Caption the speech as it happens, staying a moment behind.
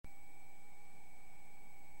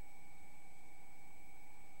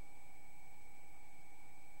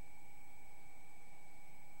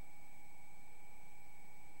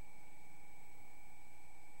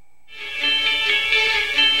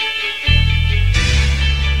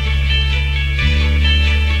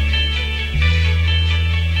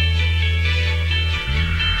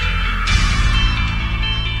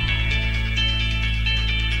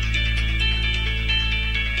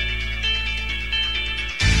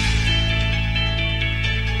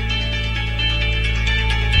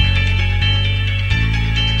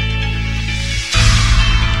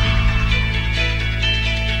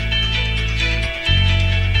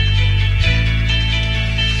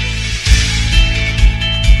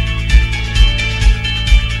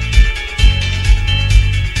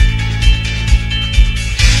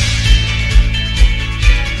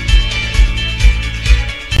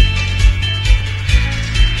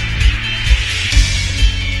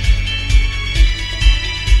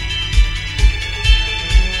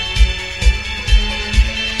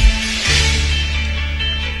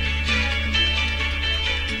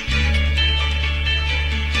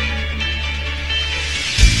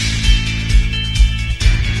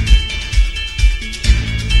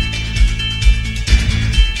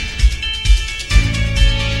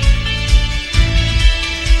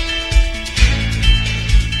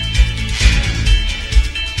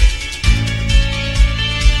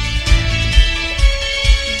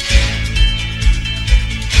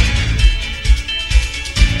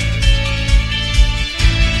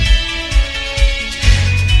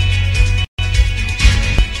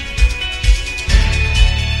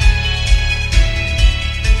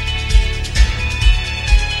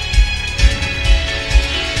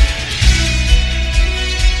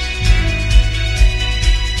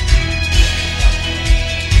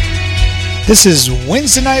This is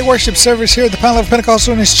Wednesday night worship service here at the Pine Level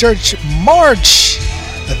Pentecostal Unity Church, March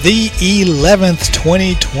the 11th,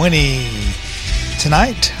 2020.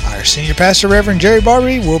 Tonight, our senior pastor, Reverend Jerry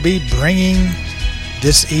Barbee, will be bringing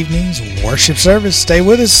this evening's worship service. Stay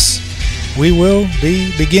with us. We will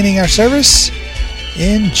be beginning our service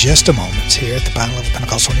in just a moment here at the Pine Level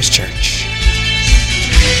Pentecostal Unity Church.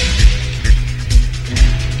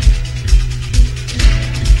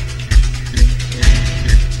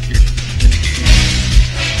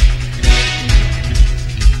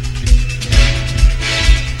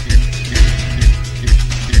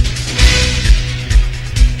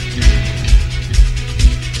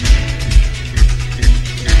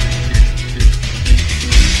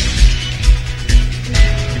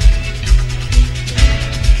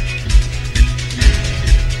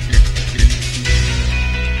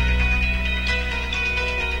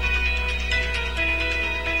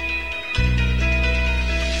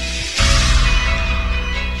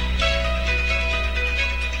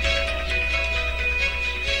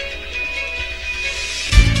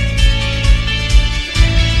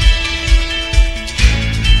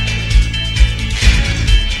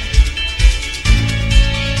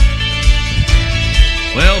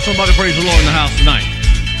 Somebody praise the Lord in the house tonight.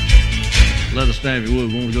 Let us stand if you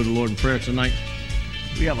would. We want to go to the Lord in prayer tonight.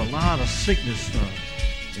 We have a lot of sickness in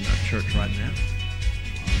our church right now.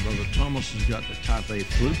 Brother Thomas has got the type A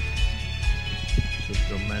flu.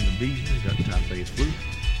 Sister Amanda Beasley has got the type A flu.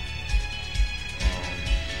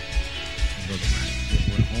 Brother Matt just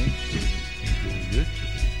went home. He's doing good.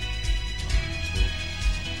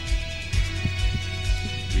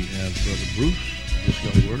 We have Brother Bruce. Just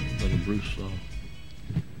got a word. Brother Bruce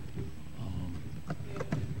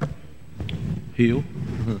Hill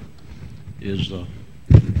is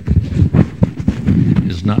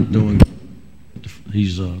not doing.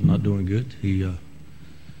 He's not doing good. He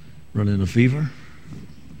running a fever.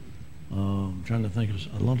 I'm trying to think of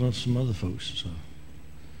a lot of some other folks. So,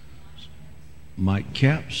 Mike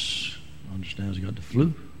Capps understands he got the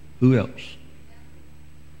flu. Who else?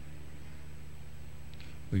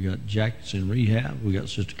 We got Jack's in rehab. We got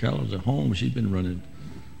Sister Carol's at home. She's been running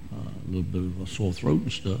a little bit of a sore throat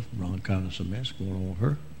and stuff, bronchitis, a mess going on with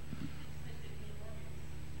her.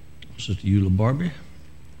 Sister Eula Barbee.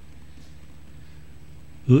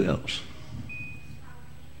 Who else?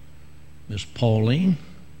 Miss Pauline.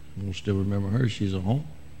 We'll still remember her. She's at home.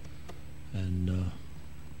 And Mr.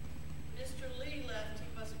 Lee left. He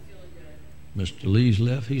wasn't feeling good. Mr. Lee's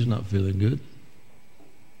left. He's not feeling good.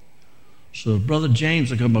 So if Brother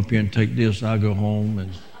James will come up here and take this, I'll go home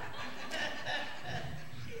and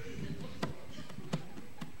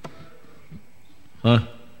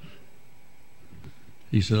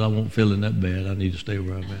He said, I won't feel it that bad. I need to stay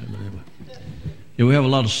where I'm at. But anyway. Yeah, we have a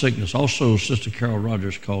lot of sickness. Also, Sister Carol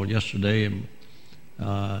Rogers called yesterday, and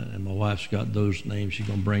my wife's got those names. She's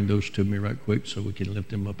going to bring those to me right quick so we can lift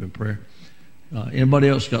them up in prayer. Anybody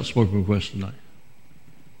else got spoken requests tonight?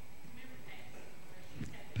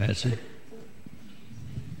 Patsy?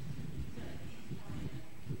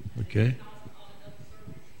 Okay.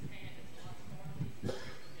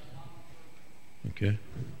 Okay.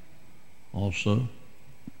 Also,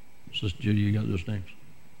 Sister Judy, you got those names?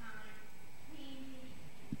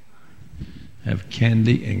 Have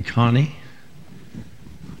Candy and Connie.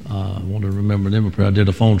 I want to remember them in prayer. I did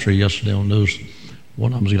a phone tree yesterday on those.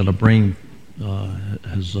 One of them's got a brain,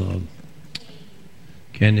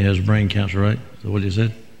 Candy has brain cancer, right? Is that what you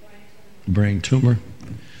said? Brain tumor.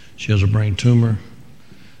 She has a brain tumor.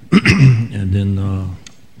 And then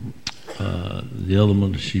the other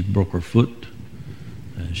one, she broke her foot.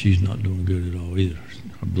 And she's not doing good at all either.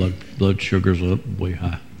 Her blood sugar's up way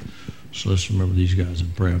high. So let's remember these guys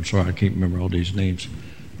in prayer. I'm sorry, I can't remember all these names.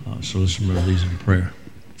 So let's remember these in prayer.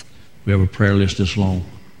 We have a prayer list this long.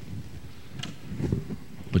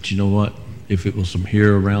 But you know what? If it was from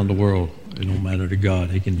here around the world, it don't matter to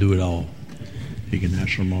God. He can do it all. He can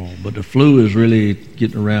answer them all. But the flu is really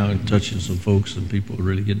getting around and touching some folks, and people are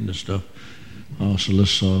really getting this stuff. So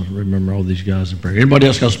let's remember all these guys in prayer. Anybody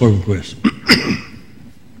else got a spoken request?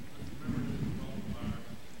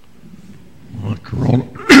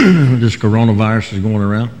 This coronavirus is going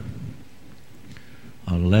around.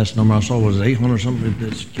 The last number I saw was 800 something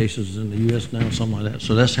cases in the U.S. now, something like that.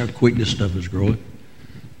 So that's how quick this stuff is growing.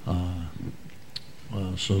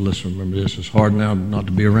 So let's remember this. It's hard now not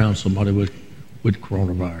to be around somebody with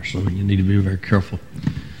coronavirus. So you need to be very careful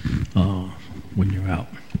when you're out.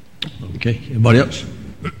 Okay, anybody else?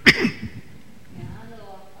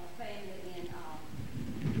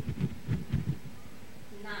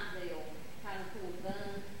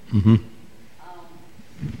 Mm-hmm.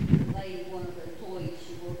 The lady, one of the employees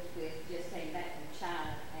she works with, just came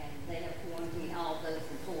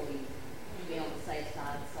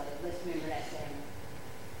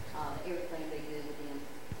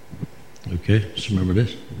Okay, just remember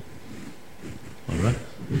this. All right.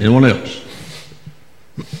 Anyone else?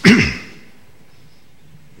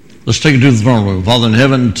 Let's take it to the throne room. Father in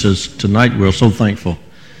heaven, tonight we're so thankful.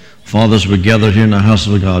 Father, as we gather here in the house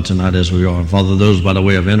of God tonight as we are. Father, those by the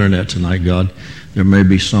way of internet tonight, God, there may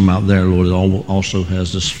be some out there, Lord, that also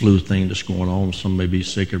has this flu thing that's going on. Some may be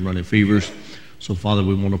sick and running fevers. So, Father,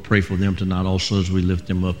 we want to pray for them tonight also as we lift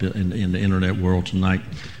them up in the internet world tonight.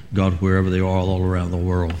 God, wherever they are all around the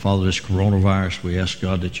world. Father, this coronavirus, we ask,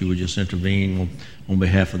 God, that you would just intervene on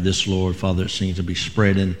behalf of this, Lord. Father, it seems to be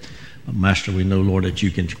spreading. Master, we know, Lord, that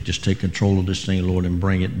you can just take control of this thing, Lord, and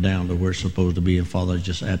bring it down to where it's supposed to be. And, Father,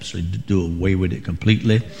 just absolutely do away with it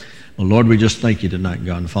completely. Well, Lord, we just thank you tonight,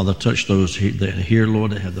 God. And, Father, touch those that here,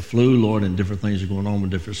 Lord, that have the flu, Lord, and different things are going on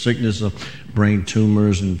with different sickness, brain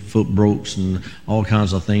tumors and foot brokes and all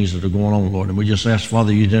kinds of things that are going on, Lord. And we just ask,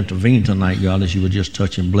 Father, you'd intervene tonight, God, as you would just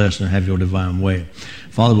touch and bless and have your divine way.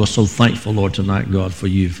 Father, we're so thankful, Lord, tonight, God, for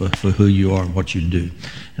you, for who you are and what you do.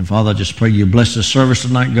 And, Father, I just pray you bless this service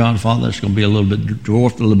tonight, God. Father, it's going to be a little bit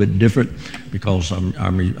dwarfed, a little bit different because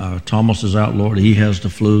Thomas is out, Lord. He has the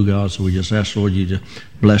flu, God, so we just ask, Lord, you to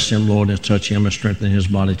bless him, Lord, and touch him and strengthen his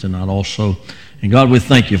body tonight also. And, God, we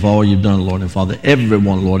thank you for all you've done, Lord. And, Father,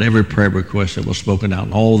 everyone, Lord, every prayer request that was spoken out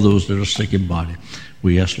and all those that are sick in body,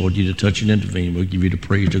 we ask, Lord, you to touch and intervene. We'll give you the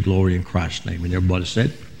praise, the glory in Christ's name. And everybody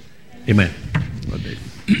said, amen.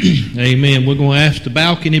 Amen. We're going to ask the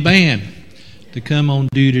balcony band to come on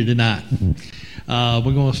duty tonight.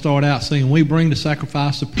 We're going to start out singing, "We Bring the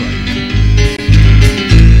Sacrifice of Praise."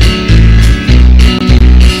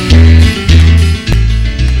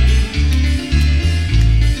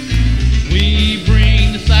 We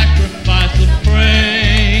bring the sacrifice of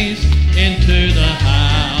praise into the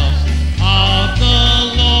house of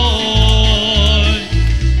the Lord.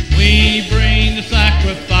 We bring the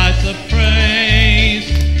sacrifice of praise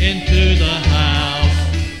into the house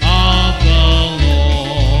of the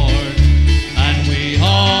Lord. And we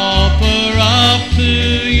offer up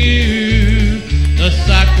to you the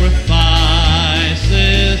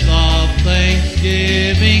sacrifices of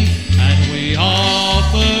thanksgiving. And we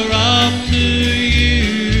offer up to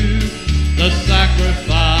you the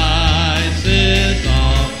sacrifices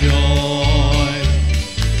of joy.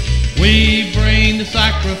 We bring the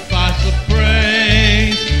sacrifice of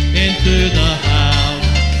praise into the house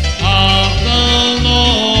of the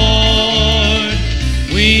Lord.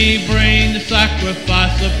 We bring the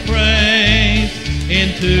sacrifice of praise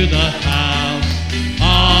into the house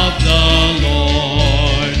of the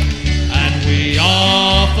Lord. And we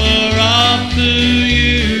offer up to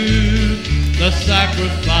you the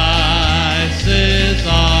sacrifices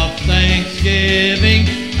of thanksgiving.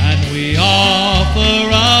 And we offer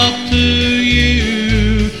up to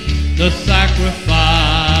you the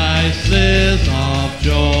sacrifices of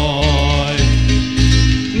joy.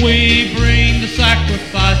 We bring the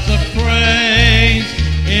sacrifice of praise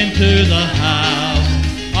into the house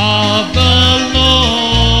of the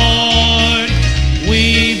Lord.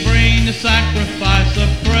 We bring the sacrifice of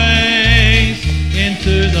praise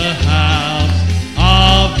into the house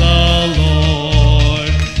of the Lord.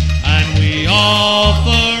 And we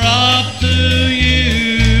offer up to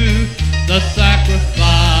you the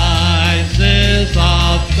sacrifices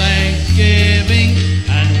of thanksgiving.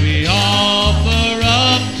 And we offer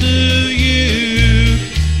up to you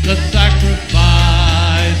the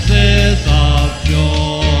sacrifices of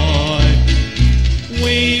joy.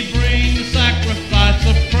 We bring the sacrifice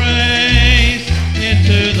of praise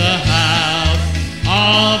into the house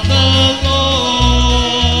of the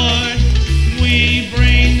Lord. We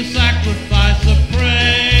bring the sacrifice of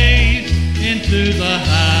praise into the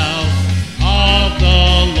house of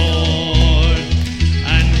the Lord.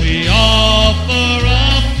 And we offer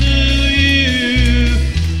up to you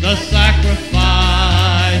the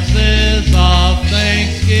sacrifices of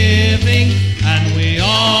thanksgiving. And we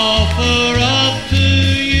offer up to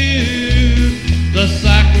you the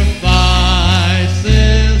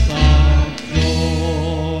sacrifices of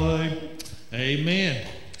joy. Amen.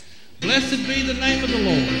 Blessed be the name of the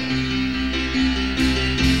Lord.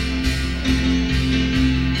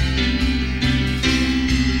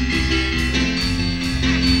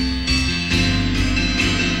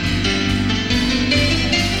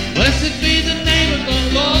 Blessed be the name of the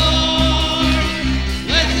Lord.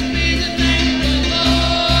 Blessed be the name of the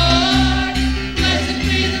Lord.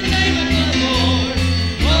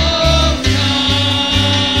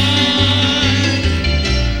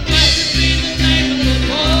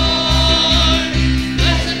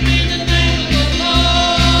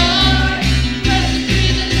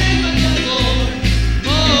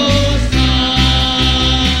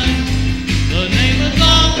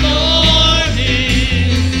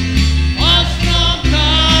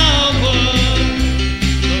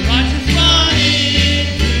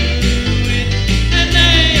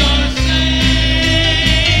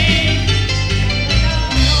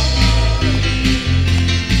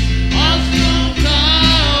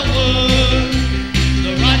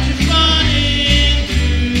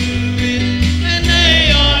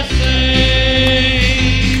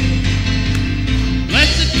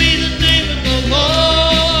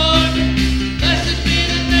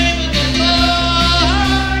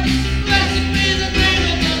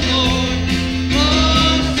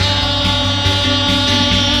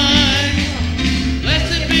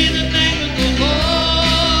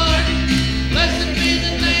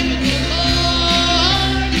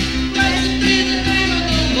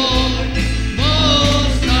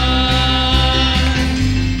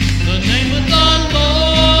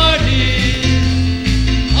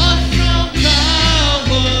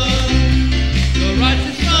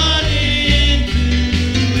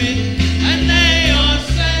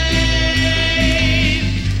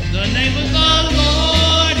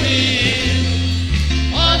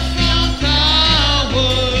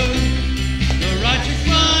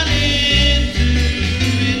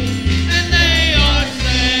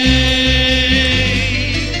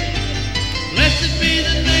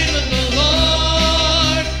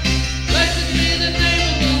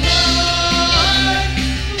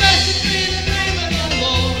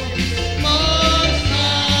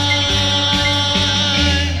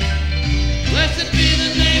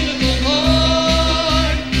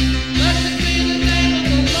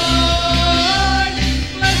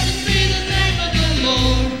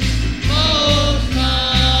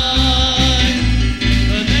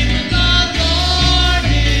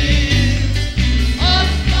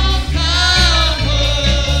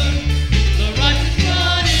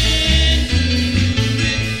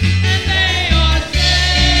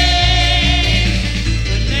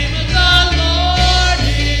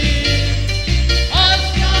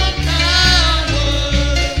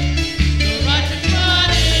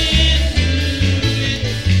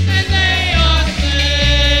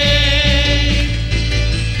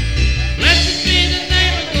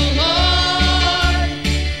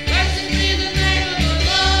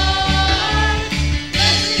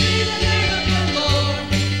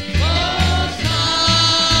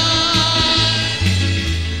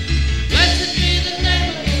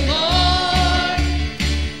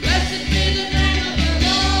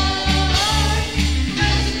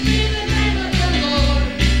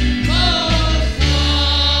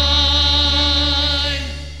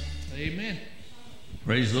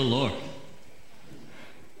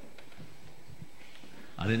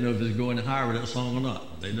 didn't know if it's going higher with that song or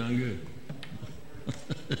not. They done good.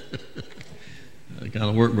 That kind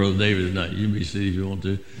of work, Brother David, tonight. You can be seated if you want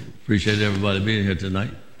to. Appreciate everybody being here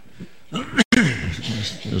tonight.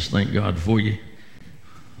 just thank God for you.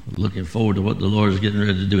 Looking forward to what the Lord is getting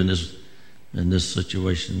ready to do in this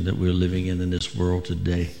situation that we're living in this world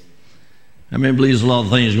today. I mean, believes a lot of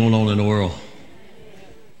things going on in the world.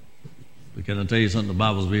 But can I tell you something? The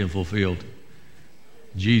Bible's being fulfilled.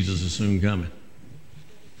 Jesus is soon coming.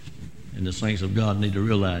 And the saints of God need to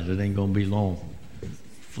realize it ain't going to be long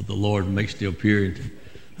for the Lord makes the appearing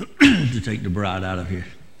to take the bride out of here.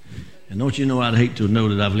 And don't you know, I'd hate to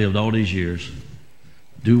know that I've lived all these years,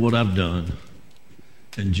 do what I've done,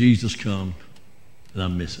 and Jesus come, and I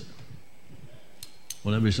miss it.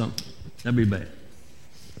 Well, that'd be something. That'd be bad.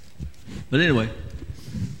 But anyway,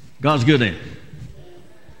 God's good, ain't it?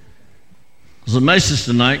 There's a message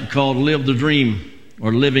tonight called Live the Dream,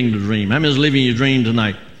 or Living the Dream. How many is living your dream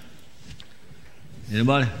tonight?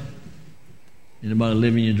 Anybody? Anybody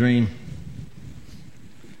living your dream?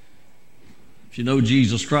 If you know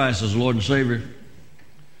Jesus Christ as Lord and Savior,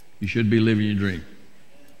 you should be living your dream.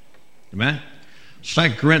 Amen?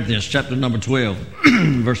 2 Corinthians chapter number 12,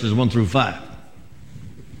 verses 1 through 5.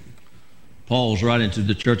 Paul's writing to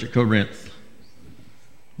the church at Corinth.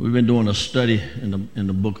 We've been doing a study in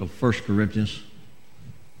the book of 1 Corinthians.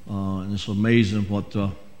 And it's amazing what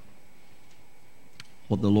the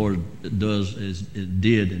Lord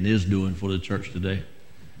did and is doing for the church today.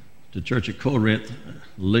 The church at Corinth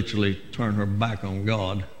literally turned her back on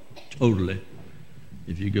God totally.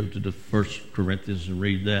 If you go to the 1 Corinthians and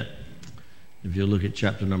read that, if you look at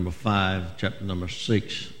chapter number 5, chapter number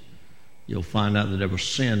 6, you'll find out that there was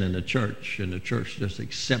sin in the church, and the church just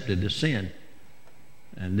accepted the sin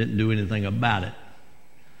and didn't do anything about it.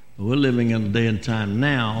 But we're living in a day and time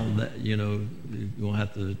now that, you're going to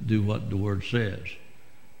have to do what the Word says.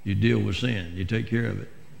 You deal with sin. You take care of it.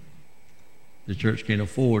 The church can't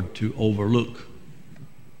afford to overlook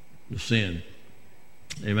the sin.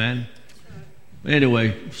 Amen?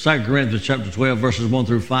 Anyway, 2 Corinthians chapter 12, verses 1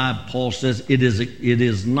 through 5, Paul says, It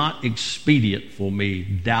is not expedient for me,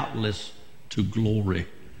 doubtless, to glory.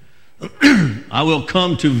 I will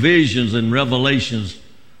come to visions and revelations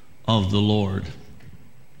of the Lord.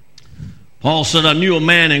 Paul said, I knew a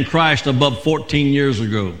man in Christ above 14 years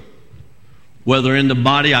ago. Whether in the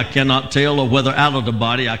body I cannot tell, or whether out of the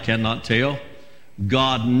body I cannot tell.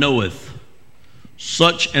 God knoweth.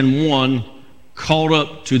 Such an one caught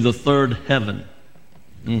up to the third heaven.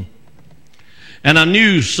 And I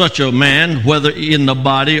knew such a man, whether in the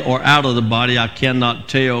body or out of the body I cannot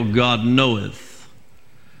tell. God knoweth.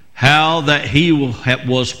 How that he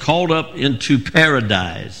was caught up into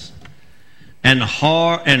paradise and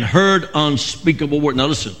heard unspeakable words. Now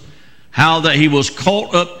listen. How that he was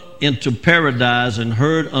caught up into paradise and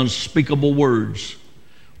heard unspeakable words,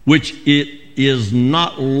 which it is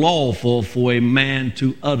not lawful for a man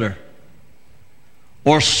to utter.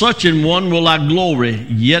 Or such an one will I glory,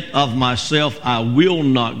 yet of myself I will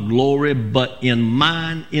not glory, but in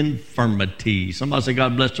mine infirmity. Somebody say,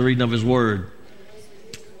 God bless the reading of his word.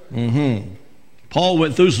 Paul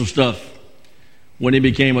went through some stuff when he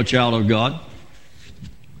became a child of God.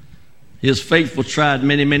 His faith was tried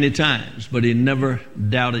many, many times, but he never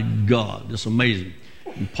doubted God. It's amazing.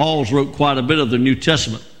 And Paul's wrote quite a bit of the New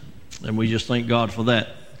Testament, and we just thank God for that.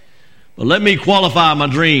 But let me qualify my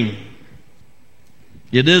dream.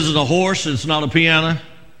 It isn't a horse, it's not a piano,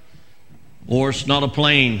 or it's not a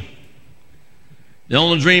plane. The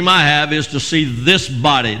only dream I have is to see this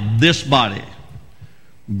body,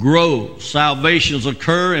 grow, salvations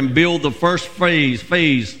occur, and build the first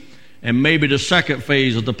phase, and maybe the second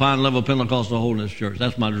phase of the Pine Level Pentecostal Holiness Church.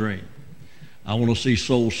 That's my dream. I want to see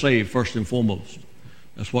souls saved first and foremost.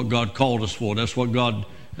 That's what God called us for. That's what God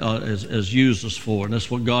has used us for. And that's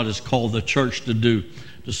what God has called the church to do,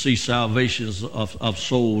 to see salvations of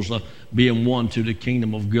souls being won to the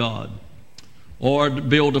kingdom of God. Or to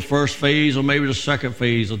build the first phase or maybe the second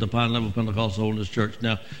phase of the Pine Level Pentecostal Holiness Church.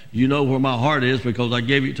 Now, you know where my heart is because I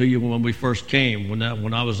gave it to you when we first came. When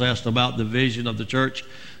I was asked about the vision of the church,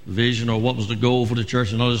 vision or what was the goal for the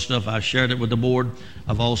church and all this stuff, I shared it with the board.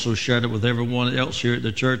 I've also shared it with everyone else here at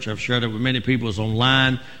the church. I've shared it with many people. It's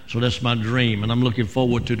online, so that's my dream. And I'm looking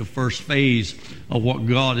forward to the first phase of what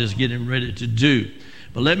God is getting ready to do.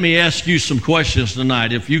 But let me ask you some questions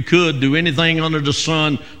tonight. If you could do anything under the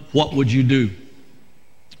sun, what would you do?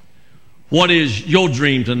 What is your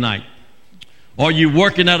dream tonight? Are you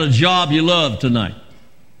working at a job you love tonight?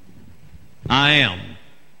 I am.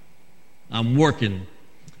 I'm working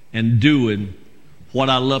and doing what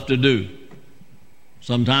I love to do.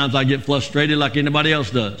 Sometimes I get frustrated like anybody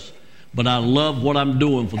else does. but I love what I'm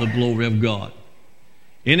doing for the glory of God.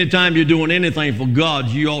 Anytime you're doing anything for God,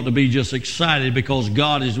 you ought to be just excited because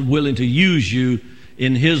God is willing to use you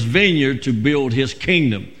in His vineyard to build His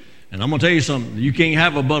kingdom. And I'm going to tell you something. You can't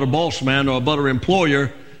have a better boss man or a better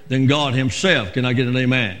employer than God Himself. Can I get an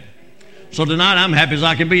amen? So tonight I'm happy as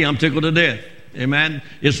I can be. I'm tickled to death. Amen.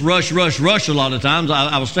 It's rush, rush, rush a lot of times.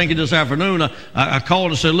 I was thinking this afternoon, I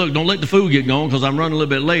called and said, look, don't let the food get going because I'm running a little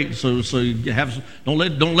bit late. So you have, don't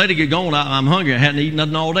let it get going. I'm hungry. I hadn't eaten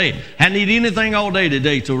nothing all day. Hadn't eaten anything all day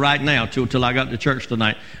today till right now, till I got to church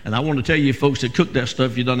tonight. And I want to tell you folks that cooked that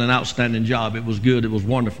stuff, you've done an outstanding job. It was good. It was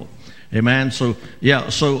wonderful. Amen. So, yeah,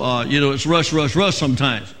 it's rush, rush, rush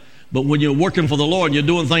sometimes. But when you're working for the Lord and you're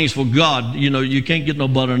doing things for God, you can't get no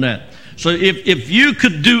better than that. So if you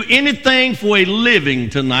could do anything for a living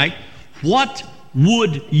tonight, what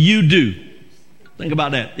would you do? Think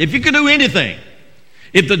about that. If you could do anything,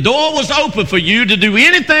 if the door was open for you to do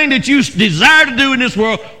anything that you desire to do in this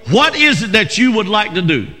world, what is it that you would like to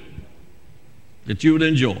do, that you would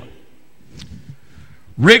enjoy?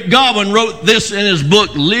 Rick Godwin wrote this in his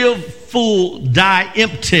book, Live Full, Die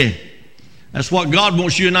Empty. That's what God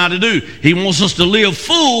wants you and I to do. He wants us to live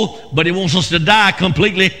full, but He wants us to die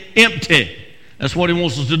completely empty. That's what He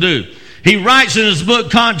wants us to do. He writes in his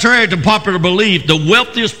book, contrary to popular belief, the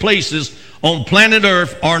wealthiest places on planet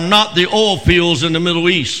Earth are not the oil fields in the Middle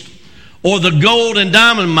East or the gold and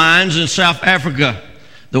diamond mines in South Africa.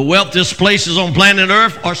 The wealthiest places on planet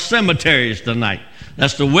Earth are cemeteries tonight.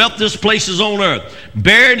 That's the wealthiest places on earth.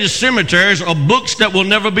 Buried in cemeteries are books that will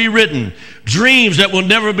never be written, dreams that will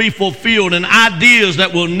never be fulfilled, and ideas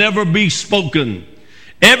that will never be spoken.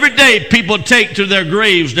 Every day people take to their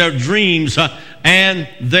graves their dreams and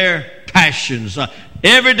their passions.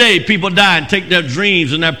 Every day people die and take their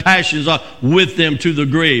dreams and their passions with them to the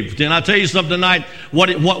grave. Can I tell you something tonight? What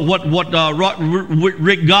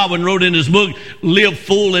Rick Godwin wrote in his book, Live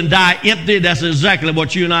Full and Die Empty, that's exactly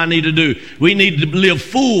what you and I need to do. We need to live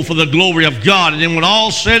full for the glory of God. And then when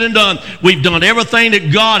all's said and done, we've done everything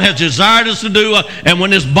that God has desired us to do. And when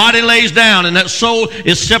this body lays down and that soul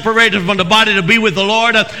is separated from the body to be with the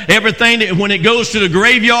Lord, everything that when it goes to the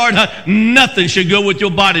graveyard, nothing should go with your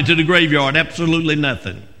body to the graveyard. Absolutely nothing.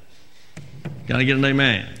 Can I get an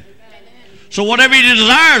amen? So whatever your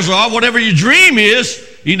desires are, whatever your dream is,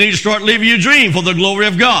 you need to start living your dream for the glory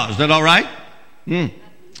of God. Is that all right?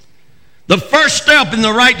 The first step in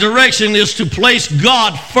the right direction is to place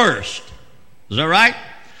God first. Is that right?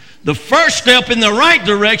 The first step in the right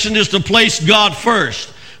direction is to place God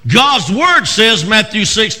first. God's word says, Matthew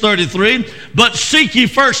 6:33, but seek ye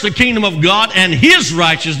first the kingdom of God and His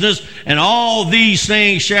righteousness, and all these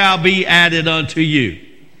things shall be added unto you.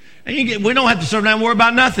 And we don't have to sit down and worry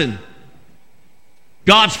about nothing.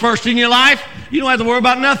 God's first in your life, you don't have to worry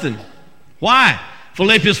about nothing. Why?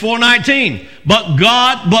 Philippians 4:19, but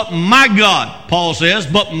my God, Paul says,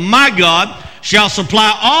 but my God shall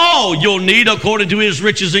supply all your need according to His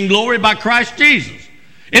riches in glory by Christ Jesus.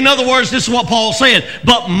 In other words, this is what Paul said.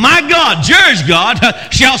 But my God, Jerry's God,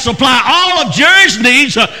 shall supply all of Jerry's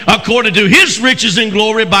needs according to His riches in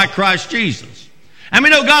glory by Christ Jesus. I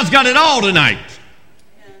mean, God's got it all tonight.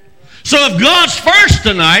 So if God's first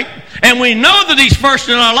tonight, and we know that He's first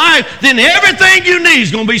in our life, then everything you need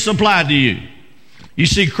is going to be supplied to you. You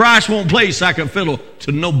see, Christ won't play second fiddle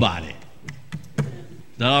to nobody. Is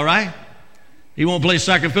that all right? He won't play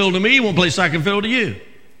second fiddle to me. He won't play second fiddle to you.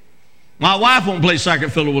 My wife won't play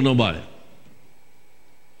second fiddle with nobody.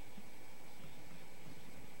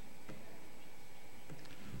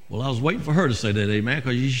 Well, I was waiting for her to say that amen,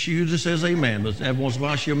 because she usually says amen, but every once in a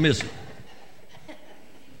while she'll miss it.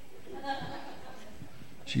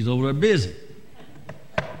 She's over there busy.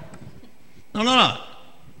 No.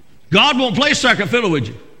 God won't play second fiddle with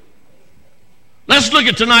you. Let's look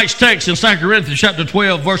at tonight's text in 2 Corinthians chapter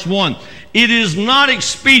 12, verse 1. It is not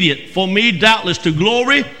expedient for me, doubtless, to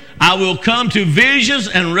glory. I will come to visions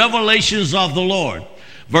and revelations of the Lord.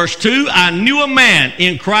 Verse 2, I knew a man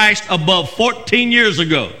in Christ above 14 years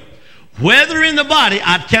ago. Whether in the body,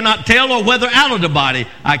 I cannot tell, or whether out of the body,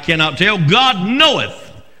 I cannot tell. God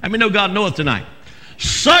knoweth. I mean, no, God knoweth tonight.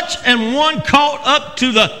 Such an one caught up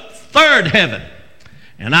to the third heaven.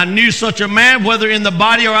 And I knew such a man, whether in the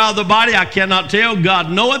body or out of the body, I cannot tell.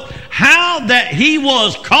 God knoweth how that he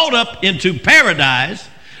was caught up into paradise.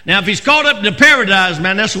 Now, if he's caught up into paradise,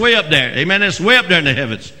 man, that's way up there. Amen. That's way up there in the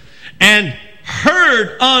heavens. And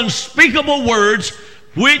heard unspeakable words,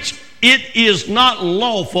 which it is not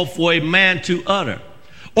lawful for a man to utter.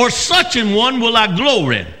 Or such an one will I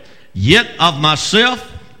glory. Yet of myself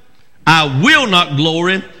I will not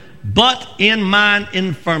glory, but in mine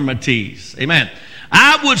infirmities. Amen.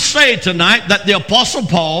 I would say tonight that the Apostle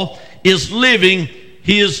Paul is living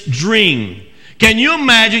his dream. Can you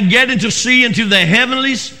imagine getting to see into the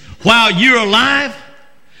heavenlies while you're alive?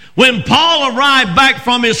 When Paul arrived back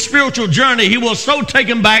from his spiritual journey, he was so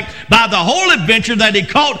taken back by the whole adventure that he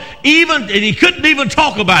couldn't even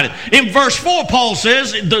talk about it. In verse 4, Paul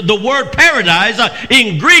says the word paradise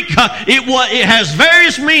in Greek, it has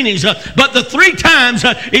various meanings, but the 3 times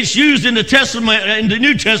it's used in the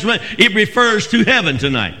New Testament, it refers to heaven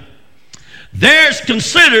tonight. There's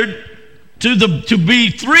considered to be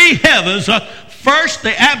 3 heavens. First,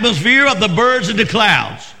 the atmosphere of the birds and the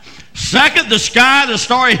clouds. Second, the sky, the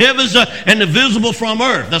starry heavens, and the visible from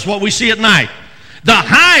earth. That's what we see at night. The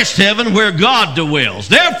highest heaven where God dwells.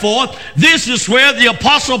 Therefore, this is where the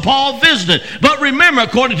Apostle Paul visited. But remember,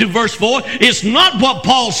 according to verse 4, it's not what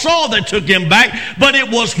Paul saw that took him back, but it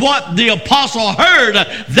was what the Apostle heard.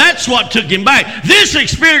 That's what took him back. This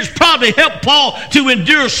experience probably helped Paul to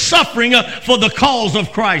endure suffering for the cause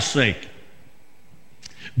of Christ's sake.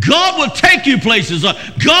 God will take you places.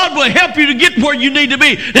 God will help you to get where you need to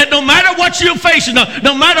be. That no matter what you're facing,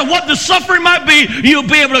 no matter what the suffering might be, you'll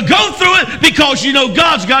be able to go through it because you know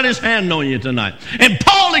God's got his hand on you tonight. And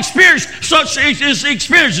Paul experienced such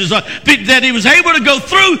experiences that he was able to go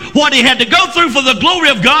through what he had to go through for the glory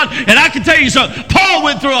of God. And I can tell you something, Paul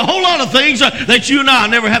went through a whole lot of things that you and I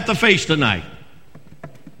never have to face tonight.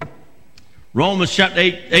 Romans chapter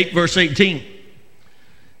 8 verse 18.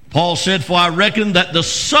 Paul said, "For I reckon that the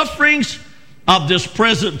sufferings of this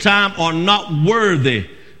present time are not worthy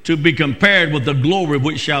to be compared with the glory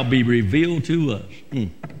which shall be revealed to us."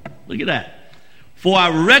 Look at that. "For I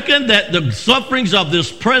reckon that the sufferings of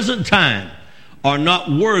this present time are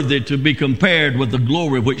not worthy to be compared with the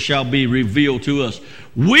glory which shall be revealed to us."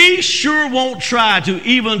 We sure won't try to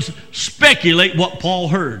even speculate what Paul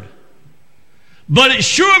heard. But it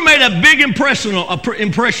sure made a big impression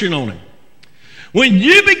on him. When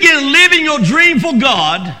you begin living your dream for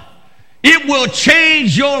God, it will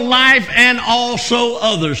change your life and also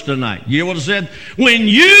others tonight. You hear what I said? When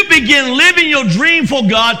you begin living your dream for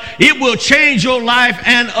God, it will change your life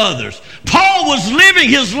and others. Paul was living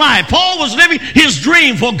his life. Paul was living his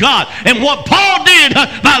dream for God. And what Paul did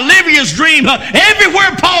by living his dream,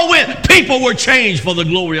 everywhere Paul went, people were changed for the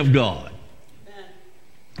glory of God. Amen.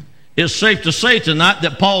 It's safe to say tonight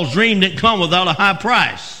that Paul's dream didn't come without a high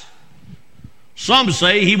price. Some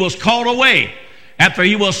say he was caught away after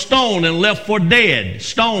he was stoned and left for dead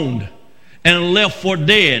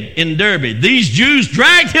in Derbe. These Jews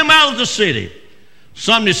dragged him out of the city.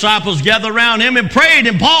 Some disciples gathered around him and prayed,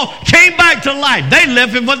 and Paul came back to life. They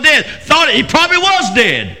left him for dead, thought he probably was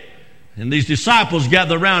dead. And these disciples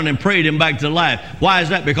gathered around and prayed him back to life. Why is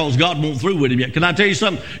that? Because God won't through with him yet. Can I tell you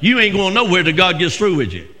something? You ain't going nowhere till God gets through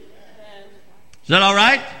with you. Is that all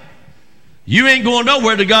right? You ain't going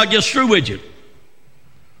nowhere till God gets through with you.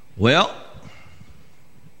 Well,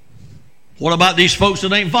 what about these folks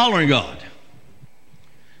that ain't following God?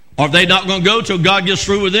 Are they not going to go till God gets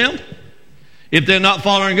through with them? If they're not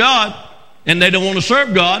following God and they don't want to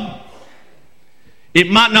serve God, it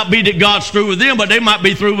might not be that God's through with them, but they might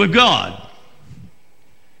be through with God.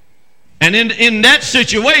 And in that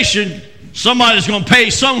situation, somebody's going to pay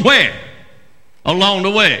somewhere along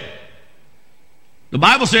the way. The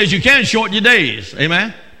Bible says you can shorten your days.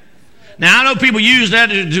 Amen? Now, I know people use that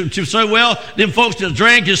to say, well, them folks that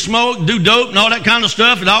drink and smoke, do dope and all that kind of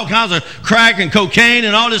stuff and all kinds of crack and cocaine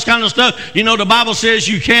and all this kind of stuff. You know, the Bible says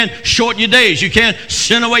you can shorten your days. You can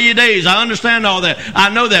send away your days. I understand all that. I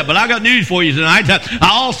know that. But I got news for you tonight.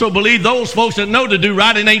 I also believe those folks that know to do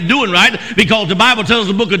right and ain't doing right, because the Bible tells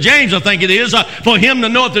the book of James, I think it is, for him to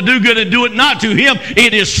know to do good and do it not, to him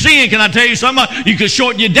it is sin. Can I tell you something? You can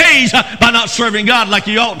shorten your days by not serving God like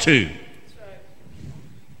you ought to.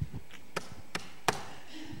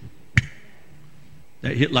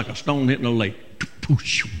 That hit like a stone hitting a lake.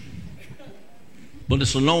 But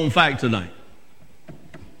it's a known fact tonight.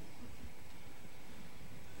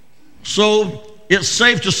 So it's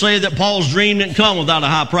safe to say that Paul's dream didn't come without a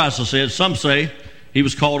high price, I said. Some say he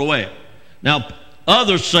was called away. Now,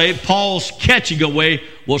 others say Paul's catching away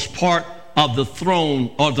was part of the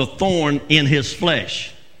thorn in his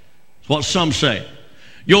flesh. That's what some say.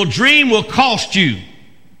 Your dream will cost you.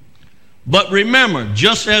 But remember,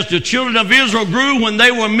 just as the children of Israel grew when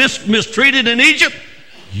they were mistreated in Egypt,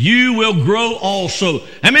 you will grow also.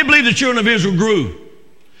 How many believe the children of Israel grew?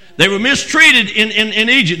 They were mistreated in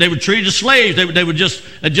Egypt. They were treated as slaves. They were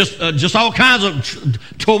just all kinds of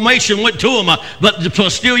tormentation went to them. But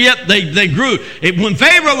still yet they grew. When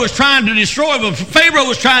Pharaoh was trying to destroy them, Pharaoh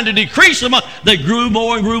was trying to decrease them, they grew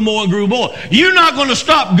more and grew more and grew more. You're not going to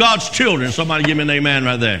stop God's children. Somebody give me an amen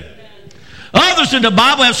right there. Others in the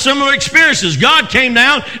Bible have similar experiences. God came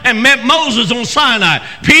down and met Moses on Sinai.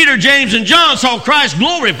 Peter, James, and John saw Christ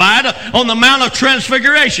glorified on the Mount of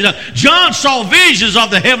Transfiguration. John saw visions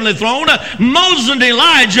of the heavenly throne. Moses and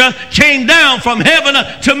Elijah came down from heaven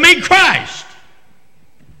to meet Christ.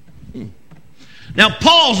 Now,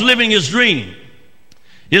 Paul's living his dream.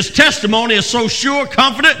 His testimony is so sure,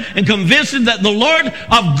 confident, and convincing that the Lord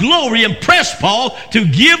of glory impressed Paul to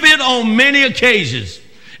give it on many occasions.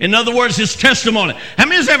 In other words, his testimony. How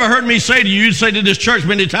many has ever heard me say to you, say to this church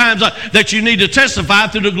many times, that you need to testify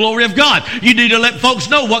to the glory of God? You need to let folks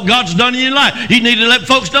know what God's done in your life. You need to let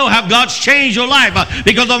folks know how God's changed your life.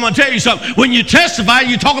 Because I'm going to tell you something. When you testify,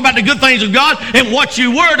 you talk about the good things of God and what you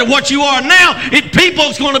were to what you are now.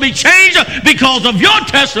 People's going to be changed because of your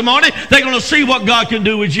testimony. They're going to see what God can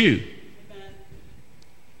do with you.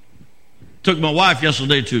 Took my wife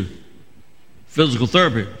yesterday to physical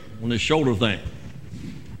therapy on this shoulder thing.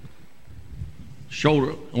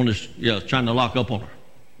 Shoulder on this, trying to lock up on her.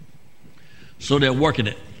 So they're working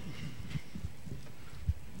it.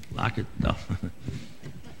 Lock it. No.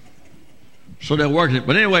 So they're working it.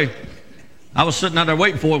 But anyway, I was sitting out there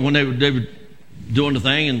waiting for it when they were doing the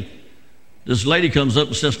thing, and this lady comes up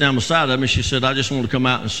and sits down beside of me. She said, I just wanted to come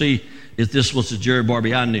out and see if this was the Jerry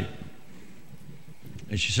Barbee I knew.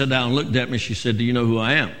 And she sat down and looked at me. She said, do you know who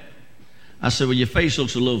I am? I said, well, your face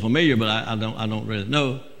looks a little familiar, but I don't really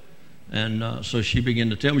know. And so she began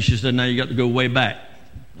to tell me. She said, now you got to go way back.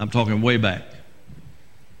 I'm talking way back.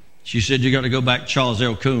 She said, you got to go back Charles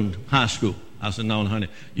L. Coon High School. I said, no, honey,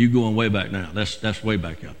 you going way back now. That's way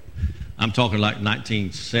back up. I'm talking like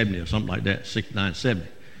 1970 or something like that, 69, 70.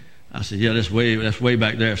 I said, yeah, that's way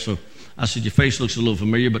back there. So I said, your face looks a little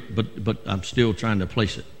familiar, but I'm still trying to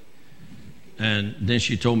place it. And then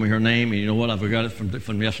she told me her name, and you know what? I forgot it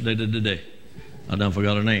from yesterday to today. I done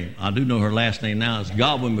forgot her name. I do know her last name now is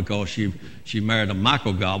Godwin because she married a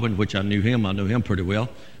Michael Godwin, which I knew him. I knew him pretty well.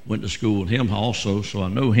 Went to school with him also, so I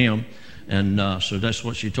know him. And so that's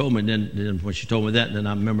what she told me. And then when she told me that, then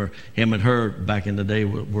I remember him and her back in the day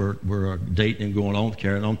were dating and going on,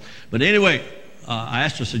 carrying on. But anyway, I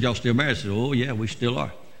asked her, I said, y'all still married? She said, oh, yeah, we still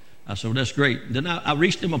are. I said, well, that's great. Then I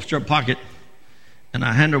reached in my shirt pocket, and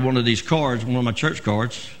I handed her one of these cards, one of my church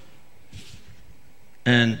cards.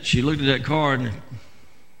 And she looked at that card, and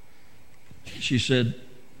she said,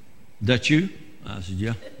 that you? I said,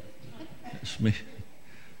 yeah, that's me.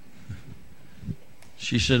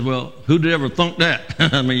 She said, well, who'd ever thunk that?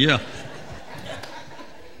 I mean, yeah.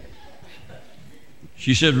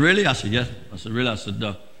 She said, really? I said, yes. I said, really? I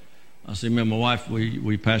said, me and my wife,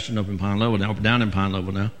 we pastoring up in Pine Level now, down in Pine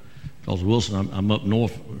Level now. Because Wilson, I'm up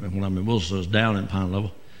north. When I'm in Wilson, so it's down in Pine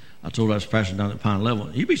Level. I told her I was pastoring down at Pine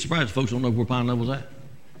Level. You'd be surprised if folks don't know where Pine Level's at.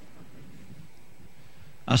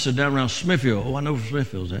 I said, down around Smithfield. Oh, I know where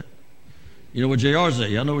Smithfield's at. You know where JR's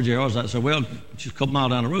at? Yeah, I know where JR's at. I said, well, just a couple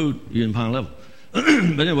miles down the road, you're in Pine Level. But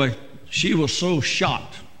anyway, she was so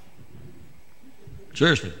shocked.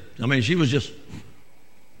 Seriously. I mean, she was just,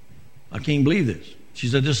 I can't believe this. She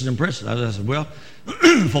said, this is impressive. I said, well,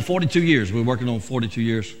 for 42 years, we're working on 42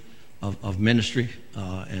 years of ministry,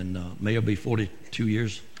 and may it be 42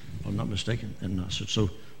 years, if I'm not mistaken. And I said, so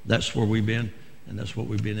that's where we've been, and that's what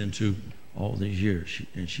we've been into all these years.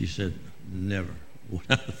 And she said, never would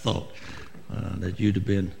I have thought that you'd have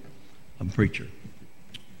been a preacher.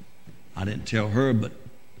 I didn't tell her, but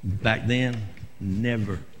back then,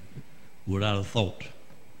 never would I have thought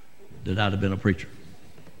that I'd have been a preacher.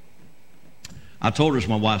 I told her it's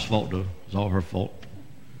my wife's fault, though. It's all her fault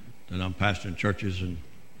that I'm pastoring churches, and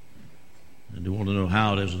they want to know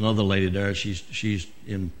how. There's another lady there. She's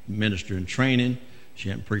in ministry and training. She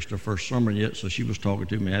hadn't preached her first sermon yet, so she was talking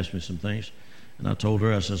to me, asked me some things. And I told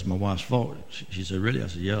her, I said, it's my wife's fault. She said, really? I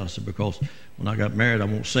said, yeah. I said, because when I got married, I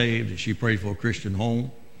wasn't saved, and she prayed for a Christian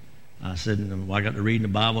home. I said, and I got to reading the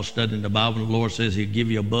Bible, studying the Bible, and the Lord says He'll give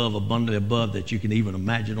you abundantly above that you can even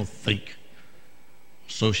imagine or think.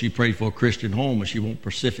 So she prayed for a Christian home, and she went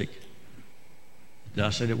Pacific. Did I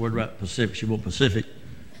say that word right? Pacific. She went Pacific.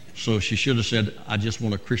 So she should have said, I just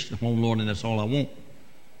want a Christian home, Lord, and that's all I want.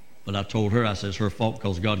 But I told her, I said, it's her fault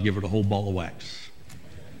because God gave her the whole ball of wax.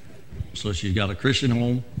 So she's got a Christian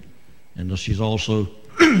home, and she's also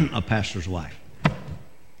a pastor's wife,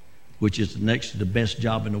 which is the best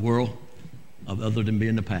job in the world other than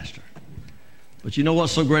being the pastor. But you know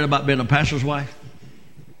what's so great about being a pastor's wife?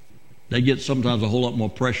 They get sometimes a whole lot more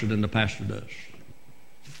pressure than the pastor does.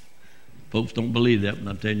 Folks don't believe that, but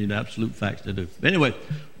I'm telling you the absolute facts they do. Anyway,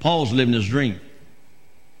 Paul's living his dream.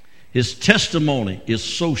 His testimony is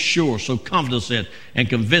so sure, so confident and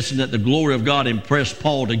convincing that the glory of God impressed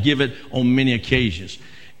Paul to give it on many occasions.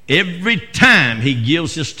 Every time he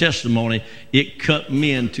gives his testimony, it cut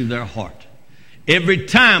men to their heart. Every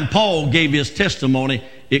time Paul gave his testimony,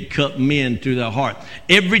 it cut men to their heart.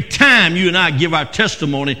 Every time you and I give our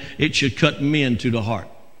testimony, it should cut men to the heart.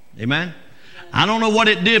 Amen? I don't know what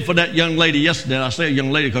it did for that young lady yesterday. I say a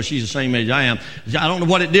young lady because she's the same age I am. I don't know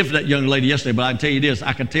what it did for that young lady yesterday, but I can tell you this.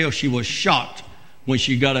 I could tell she was shocked when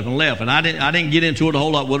she got up and left. And I didn't get into it a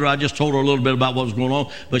whole lot with her. I just told her a little bit about what was going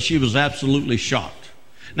on, but she was absolutely shocked.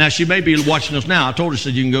 Now, she may be watching us now. I told her,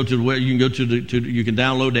 said you can go to the you can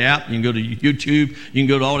download the app, you can go to YouTube, you can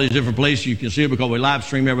go to all these different places. You can see it because we live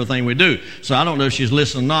stream everything we do. So I don't know if she's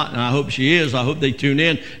listening or not, and I hope she is. I hope they tune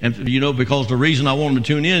in. And because the reason I want them to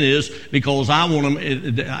tune in is because I want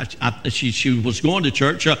them. She was going to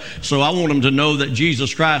church, so I want them to know that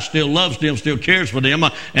Jesus Christ still loves them, still cares for them,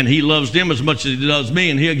 and He loves them as much as He loves me,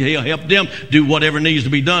 and He'll help them do whatever needs to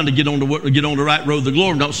be done to get on the right road to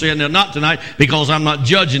glory. Don't say they're not tonight because I'm not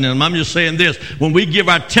judging them. I'm just saying this. When we give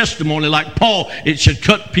our testimony like Paul, it should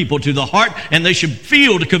cut people to the heart, and they should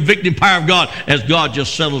feel the convicting power of God as God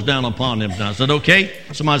just settles down upon them. Now, is that okay?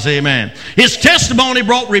 Somebody say amen. His testimony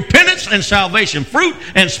brought repentance and salvation, fruit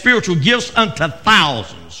and spiritual gifts unto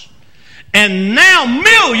thousands, and now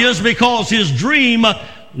millions, because his dream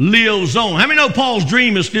lives on. How many know Paul's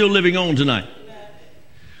dream is still living on tonight?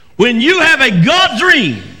 When you have a God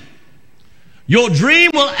dream, your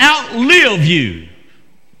dream will outlive you,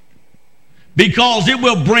 because it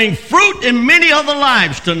will bring fruit in many other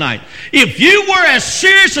lives tonight. If you were as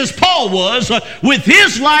serious as Paul was with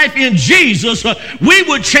his life in Jesus, we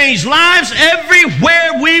would change lives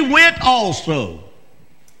everywhere we went also.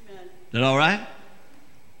 Amen. Is that all right?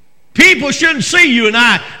 People shouldn't see you and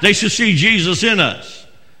I. They should see Jesus in us.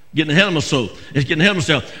 Getting ahead of myself. It's getting ahead of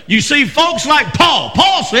myself. You see, folks like Paul.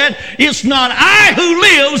 Paul said, it's not I who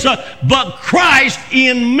lives, but Christ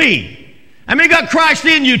in me. How many got Christ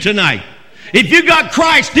in you tonight? If you got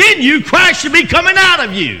Christ in you, Christ should be coming out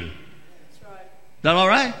of you. That's right. Is that all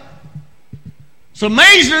right? It's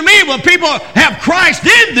amazing to me when people have Christ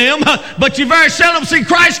in them, but you very seldom see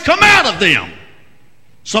Christ come out of them.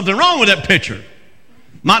 Something wrong with that picture.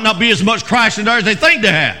 Might not be as much Christ in there as they think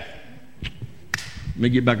they have. Let me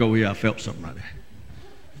get back over here. I felt something right there.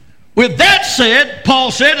 With that said,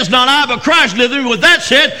 Paul said, it's not I but Christ living. With that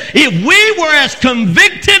said, if we were as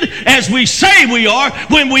convicted as we say we are,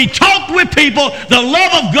 when we talk with people, the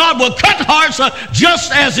love of God will cut hearts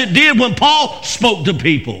just as it did when Paul spoke to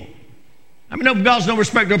people. I mean, God's no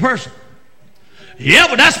respecter of person. Yeah,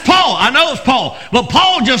 but that's Paul. I know it's Paul. But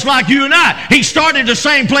Paul, just like you and I, he started the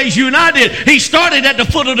same place you and I did. He started at the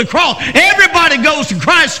foot of the cross. Everybody goes to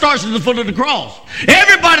Christ, starts at the foot of the cross.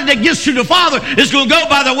 Everybody that gets to the Father is going to go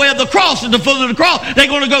by the way of the cross, at the foot of the cross. They're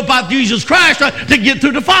going to go by Jesus Christ to get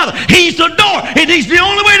to the Father. He's the door, and he's the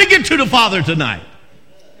only way to get to the Father tonight.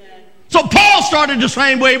 So Paul started the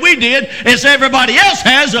same way we did as everybody else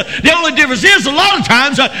has. The only difference is a lot of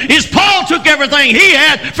times is Paul took everything he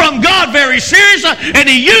had from God very serious and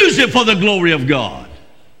he used it for the glory of God.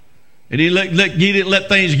 And he didn't let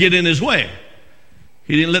things get in his way.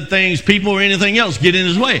 He didn't let things, people, or anything else get in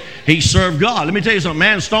his way. He served God. Let me tell you something.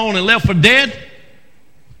 Man stoned and left for dead.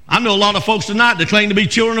 I know a lot of folks tonight that claim to be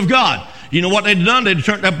children of God. You know what they'd done? They'd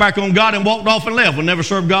turned their back on God and walked off and left. Will never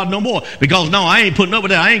serve God no more. Because, no, I ain't putting up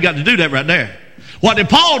with that. I ain't got to do that right there. What did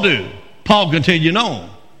Paul do? Paul continued on.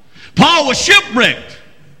 Paul was shipwrecked.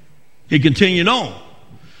 He continued on.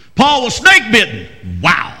 Paul was snake bitten.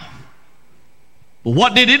 Wow. But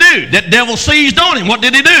what did he do? That devil seized on him. What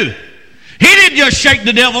did he do? He didn't just shake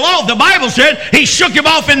the devil off. The Bible said he shook him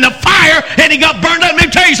off in the fire and he got burned up. Let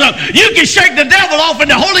me tell you something. You can shake the devil off in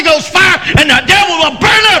the Holy Ghost fire and the devil will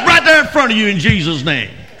burn up right there in front of you in Jesus' name.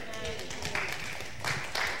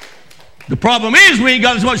 The problem is we ain't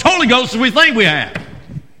got as much Holy Ghost as we think we have.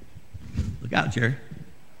 Look out, Jerry.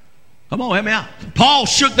 Come on, help me out. Paul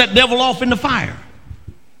shook that devil off in the fire.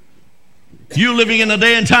 You're living in a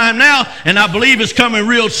day and time now, and I believe it's coming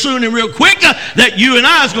real soon and real quick, that you and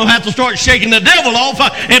I is going to have to start shaking the devil off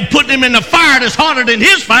and putting him in the fire that's hotter than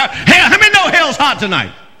his fire. Hell, how many know hell's hot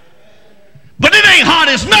tonight? But it ain't hot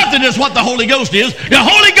as nothing as what the Holy Ghost is. The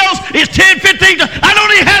Holy Ghost is 10, 15. I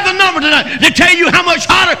don't even have the number tonight to tell you how much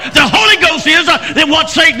hotter the Holy Ghost is than what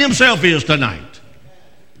Satan himself is tonight.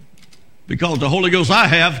 Because the Holy Ghost I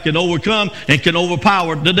have can overcome and can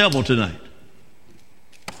overpower the devil tonight.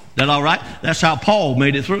 That all right? That's how Paul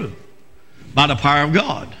made it through. By the power of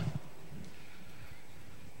God.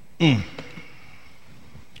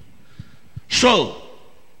 So,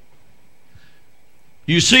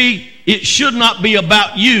 you see, it should not be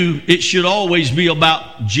about you. It should always be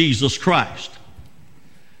about Jesus Christ.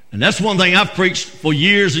 And that's one thing I've preached for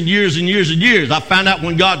years and years and years and years. I found out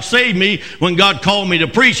when God saved me, when God called me to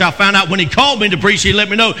preach, I found out when he called me to preach, he let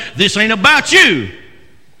me know, this ain't about you.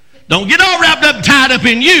 Don't get all wrapped up, tied up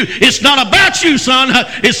in you. It's not about you, son.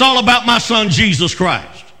 It's all about my son, Jesus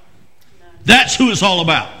Christ. That's who it's all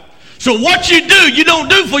about. So what you do, you don't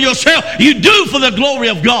do for yourself. You do for the glory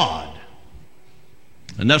of God.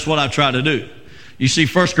 And that's what I try to do. You see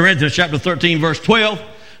 1 Corinthians chapter 13, verse 12.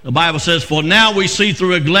 The Bible says, for now we see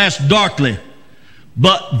through a glass darkly,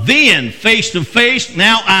 but then face to face.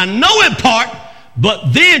 Now I know in part,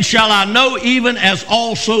 but then shall I know even as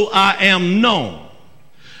also I am known.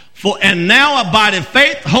 And now abideth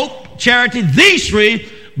faith, hope, charity, these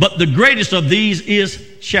three, but the greatest of these is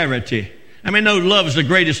charity. I mean, no, love is the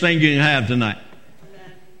greatest thing you can have tonight.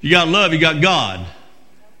 If you got love, you got God.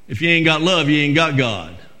 If you ain't got love, you ain't got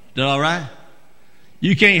God. Is that all right?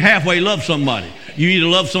 You can't halfway love somebody. You either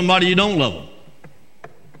love somebody or you don't love them.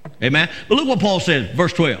 Amen? But look what Paul said,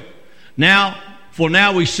 verse 12. For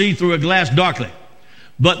now we see through a glass darkly,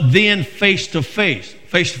 but then face to face.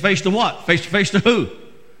 Face to face to what? Face to face to who?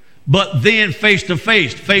 But then face to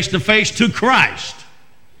face to Christ.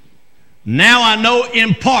 Now I know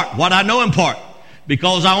in part. What I know in part?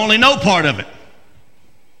 Because I only know part of it.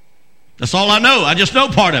 That's all I know. I just know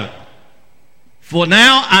part of it. For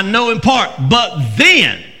now I know in part, but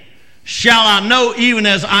then shall I know even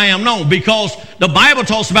as I am known. Because the Bible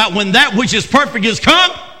talks about when that which is perfect is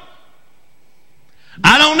come,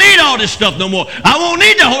 I don't need all this stuff no more. I won't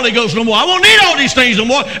need the Holy Ghost no more. I won't need all these things no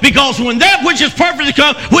more, because when that which is perfect is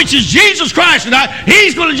come, which is Jesus Christ tonight,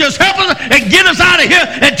 he's going to just help us and get us out of here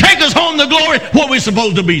and take us home to glory, what we're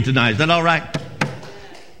supposed to be tonight. Is that all right?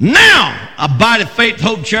 Now abideth faith,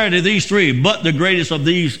 hope, charity, these three, but the greatest of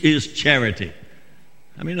these is charity.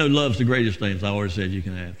 I mean, love's the greatest things I already said you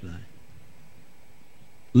can have tonight.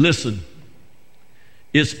 Listen,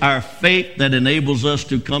 it's our faith that enables us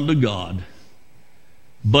to come to God,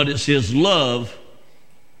 but it's his love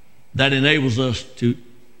that enables us to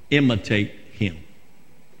imitate him.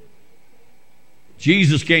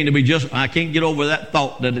 Jesus came to be just, I can't get over that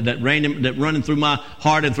thought that running through my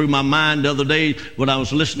heart and through my mind the other day when I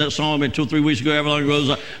was listening to that song 2 or 3 weeks ago, however long it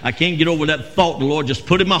was. I can't get over that thought the Lord just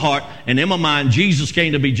put in my heart and in my mind. Jesus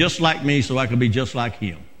came to be just like me so I could be just like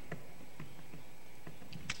him.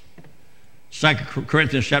 2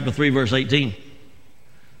 Corinthians chapter 3, verse 18.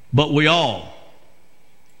 But we all,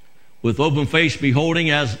 with open face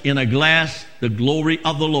beholding as in a glass the glory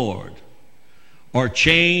of the Lord, are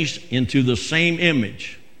changed into the same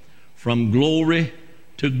image from glory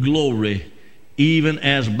to glory, even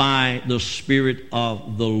as by the Spirit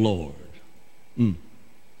of the Lord.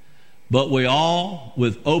 But we all,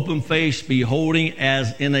 with open face beholding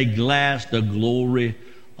as in a glass the glory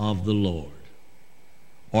of the Lord,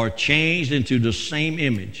 are changed into the same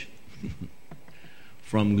image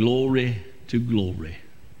from glory to glory,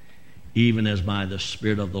 even as by the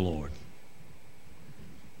Spirit of the Lord.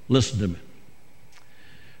 Listen to me.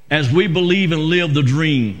 As we believe and live the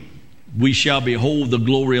dream, we shall behold the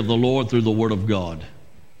glory of the Lord through the Word of God.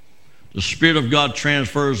 The Spirit of God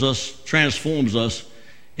transforms us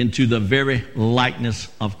into the very likeness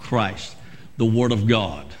of Christ, the Word of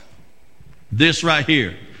God. This right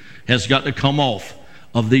here has got to come off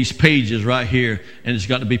of these pages right here, and it's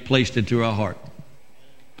got to be placed into our heart.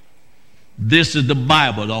 This is the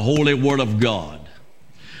Bible, the holy Word of God.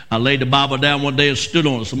 I laid the Bible down one day and stood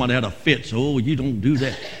on it. Somebody had a fit. So, oh, you don't do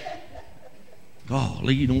that.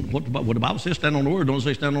 Golly, you don't, what the Bible says, stand on the Word. Don't it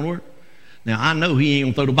say stand on the Word? Now, I know he ain't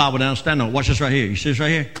going to throw the Bible down and stand on it. Watch this right here. You see this right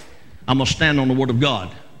here? I'm going to stand on the Word of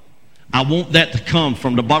God. I want that to come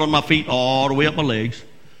from the bottom of my feet all the way up my legs,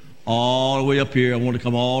 all the way up here. I want it to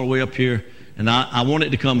come all the way up here. And I want it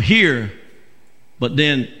to come here, but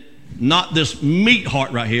then not this meat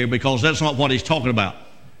heart right here, because that's not what he's talking about.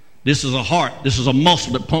 This is a heart. This is a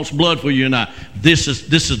muscle that pumps blood for you and I. This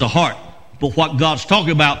is the heart. But what God's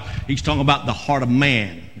talking about, he's talking about the heart of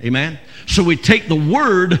man. Amen? So we take the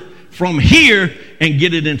word from here and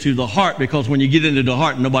get it into the heart, because when you get into the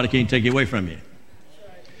heart, nobody can take it away from you.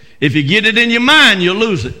 If you get it in your mind, you'll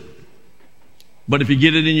lose it. But if you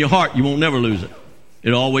get it in your heart, you won't never lose it.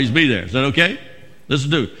 It'll always be there. Is that okay? Let's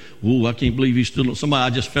do it. Ooh, I can't believe he stood on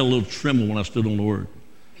somebody. I just felt a little tremble when I stood on the word.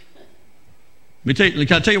 Can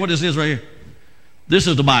I tell you what this is right here? This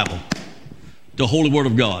is the Bible, the holy Word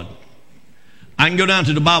of God. I can go down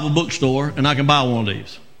to the Bible bookstore and I can buy one of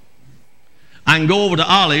these. I can go over to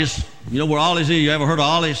Ollie's. You know where Ollie's is? You ever heard of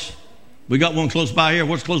Ollie's? We got one close by here.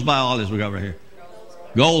 What's close by Ollie's we got right here?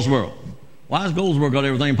 Goldsboro. Why has Goldsboro got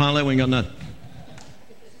everything? Pine Lake, we ain't got nothing.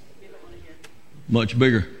 Much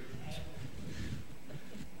bigger.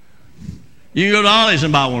 You can go to Ollie's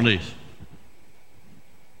and buy one of these.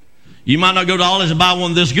 You might not go to Ollie's and buy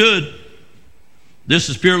one this good. This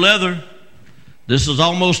is pure leather. This is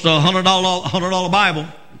almost a $100 Bible.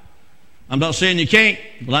 I'm not saying you can't,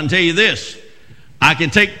 but I can tell you this. I can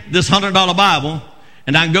take this $100 Bible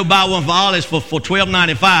and I can go buy one for Ollie's for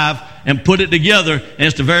 $12.95 and put it together, and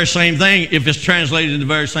it's the very same thing if it's translated in the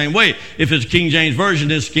very same way. If it's King James Version,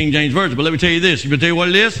 it's King James Version. But let me tell you this. Let me tell you what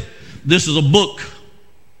it is. This is a book.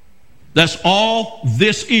 That's all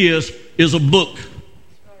this is a book.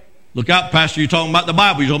 Look out, Pastor, you're talking about the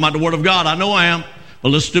Bible. You're talking about the Word of God. I know I am. But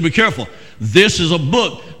listen to me careful. This is a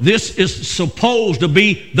book. This is supposed to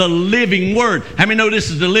be the living Word. How many know this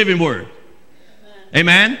is the living Word?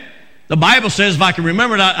 Amen? The Bible says, if I can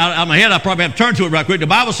remember it out of my head, I probably have to turn to it right quick. The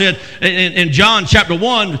Bible said in John chapter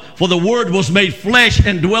 1, for the Word was made flesh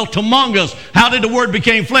and dwelt among us. How did the Word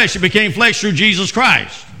become flesh? It became flesh through Jesus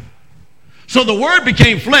Christ. So the Word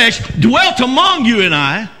became flesh, dwelt among you and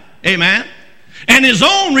I. Amen? And his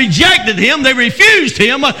own rejected him. They refused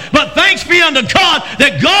him. But thanks be unto God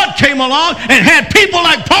that God came along and had people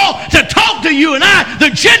like Paul to talk to you and I, the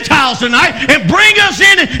Gentiles tonight, and bring us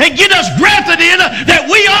in and get us grafted in, that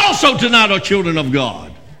we also tonight are children of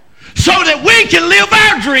God. So that we can live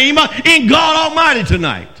our dream in God Almighty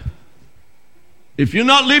tonight. If you're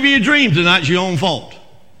not living your dream tonight, it's your own fault.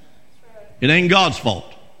 It ain't God's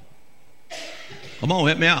fault. Come on,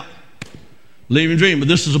 help me out. Live your dream. But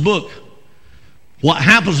this is a book. What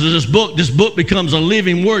happens to this book becomes a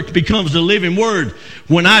living word. It becomes the living word.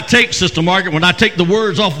 When I take, Sister Margaret, when I take the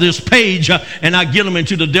words off this page and I get them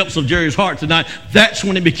into the depths of Jerry's heart tonight, that's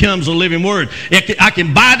when it becomes a living word. I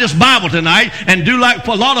can buy this Bible tonight and do like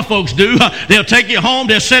a lot of folks do. They'll take it home,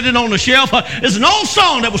 they'll set it on the shelf. There's an old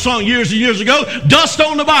song that was sung years and years ago, Dust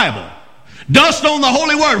on the Bible. Dust on the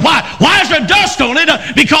Holy Word. Why? Why is there dust on it?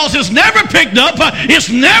 Because it's never picked up, it's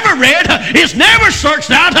never read, it's never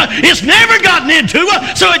searched out, it's never gotten into,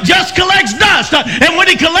 so it just collects dust. And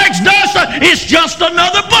when it collects dust, it's just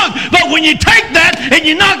another book. But when you take that and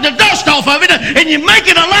you knock the dust off of it and you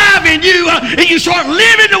make it alive in you and you start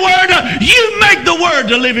living the Word, you make the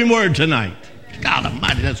Word the living Word tonight. God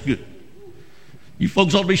Almighty, that's good. You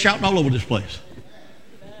folks ought to be shouting all over this place.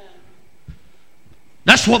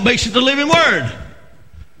 That's what makes it the living Word.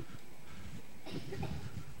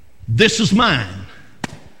 This is mine.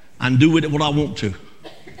 I can do with it what I want to.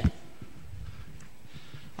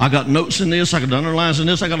 I got notes in this. I got underlines in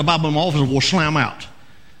this. I got a Bible in my office that will slam out.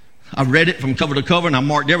 I read it from cover to cover, and I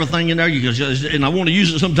marked everything in there. And I want to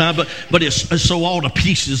use it sometime, but it's so all to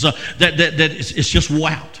pieces that it's just wore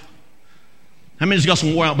out. How many's got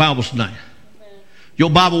some wore out Bibles tonight? Your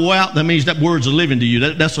Bible wore out, that means that word's a living to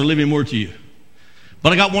you. That's a living word to you.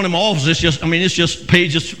 But I got one in my office. It's just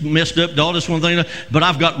pages messed up, all this one thing. But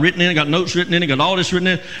I've got written in it, got notes written in it, got all this written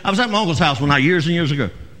in it. I was at my uncle's house years and years ago.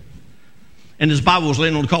 And his Bible was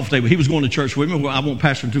laying on the coffee table. He was going to church with me. I won't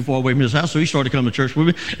pastor him too far away from his house, so he started coming to church with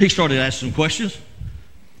me. He started asking some questions.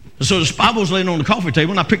 And so this Bible was laying on the coffee table,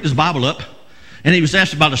 and I picked his Bible up. And he was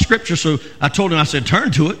asked about a scripture, so I told him, I said, turn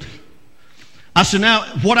to it. I said, now,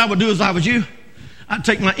 what I would do if I was you, I'd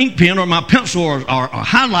take my ink pen or my pencil or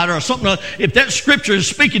highlighter or something. If that scripture is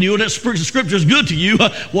speaking to you and that scripture is good to you,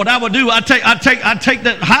 what I would do, I'd take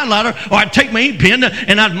that highlighter or I'd take my ink pen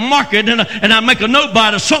and I'd mark it and I'd make a note by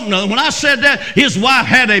it or something. When I said that, his wife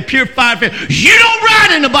had a purified face. You don't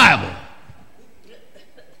write in the Bible.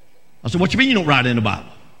 I said, what you mean you don't write in the Bible?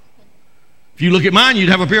 If you look at mine, you'd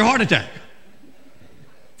have a pure heart attack.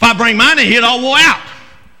 If I bring mine in here, it all wore out.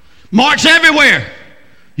 Marks everywhere.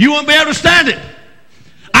 You won't be able to stand it.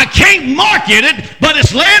 I can't mark in it, but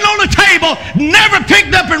it's laying on the table, never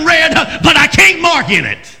picked up and read, but I can't mark in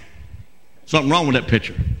it. Something wrong with that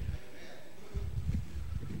picture.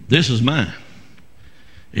 This is mine.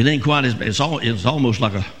 It ain't quite as bad. It's almost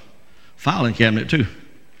like a filing cabinet too.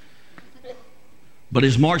 But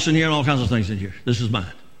there's marks in here and all kinds of things in here. This is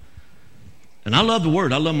mine. And I love the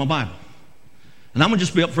Word. I love my Bible. And I'm going to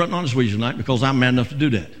just be up front and honest with you tonight because I'm man enough to do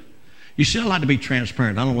that. You see, I like to be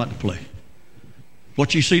transparent. I don't like to play.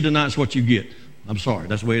 What you see tonight is what you get. I'm sorry.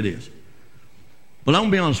 That's the way it is. But I'm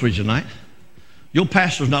going to be honest with you tonight. Your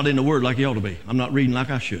pastor's not in the Word like he ought to be. I'm not reading like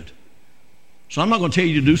I should. So I'm not going to tell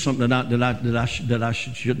you to do something that I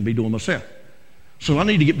shouldn't be doing myself. So I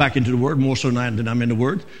need to get back into the Word more so now than I'm in the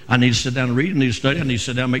Word. I need to sit down and read. I need to study. I need to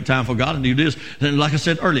sit down and make time for God and do this. And like I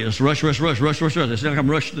said earlier, it's rush. It's like I'm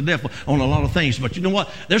rushing to death on a lot of things. But you know what?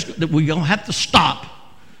 We're going to have to stop.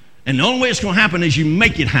 And the only way it's going to happen is you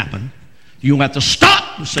make it happen. You're going to have to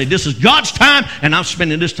stop and say, this is God's time, and I'm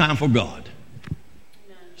spending this time for God.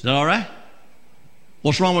 Is that all right?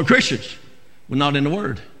 What's wrong with Christians? We're not in the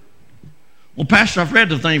Word. Well, Pastor, I've read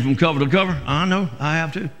the thing from cover to cover. I know, I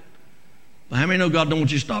have too. But how many know God don't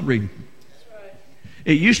want you to stop reading? That's right.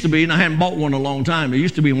 It used to be, and I hadn't bought one in a long time, it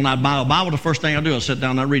used to be when I'd buy a Bible, the first thing I do, I'd sit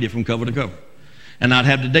down and I'd read it from cover to cover. And I'd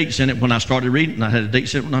have the dates in it when I started reading, and I had the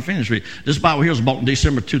dates in it when I finished reading. This Bible here was bought in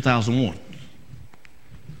December 2001.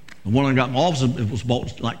 The one I got in my office, it was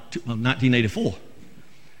bought like 1984.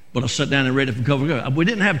 But I sat down and read it from cover to cover. We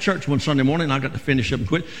didn't have church one Sunday morning. I got to finish up and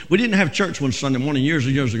quit. We didn't have church one Sunday morning years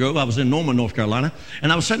and years ago. I was in Norman, North Carolina.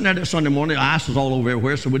 And I was sitting there that Sunday morning. Ice was all over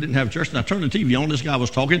everywhere, so we didn't have church. And I turned the TV on. This guy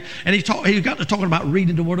was talking. And he got to talking about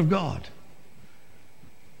reading the Word of God.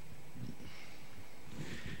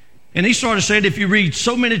 And he started saying, if you read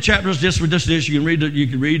so many chapters, this, you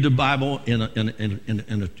can read the Bible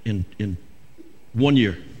in 1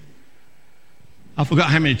 year. I forgot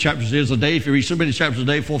how many chapters it is a day. If you read so many chapters a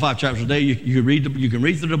day, 4 or 5 chapters a day, you can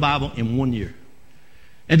read through the Bible in 1 year.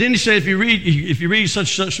 And then he said, if you read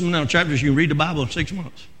such amount of chapters, you can read the Bible in 6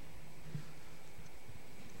 months.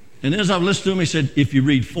 And as I listened to him, he said, if you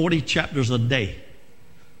read 40 chapters a day.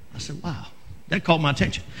 I said, wow, that caught my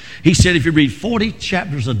attention. He said, if you read 40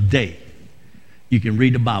 chapters a day, you can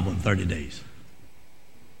read the Bible in 30 days.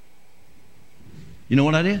 You know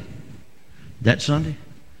what I did? That Sunday,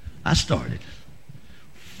 I started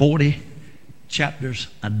 40 chapters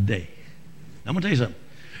a day. Now, I'm going to tell you something.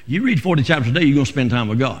 You read 40 chapters a day, you're going to spend time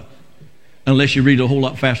with God. Unless you read a whole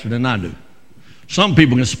lot faster than I do. Some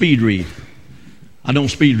people can speed read. I don't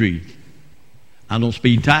speed read. I don't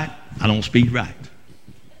speed type. I don't speed write.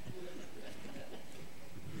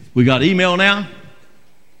 We got email now.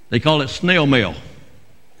 They call it snail mail.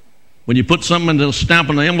 When you put something in the stamp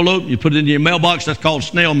in the envelope, you put it in your mailbox, that's called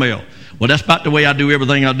snail mail. Well, that's about the way I do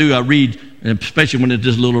everything I do. I read, and especially when it's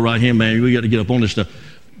this little right here, man, we got to get up on this stuff.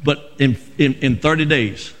 But in 30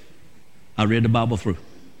 days, I read the Bible through.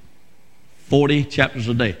 40 chapters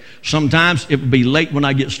a day. Sometimes it would be late when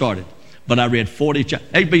I get started, but I read 40 chapters.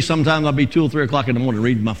 It'd be sometimes I'll be 2 or 3 o'clock in the morning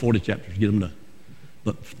reading my 40 chapters, get them done.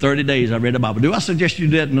 But 30 days I read the Bible. Do I suggest you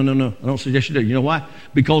do that? No. I don't suggest you do it. You know why?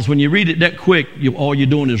 Because when you read it that quick, all you're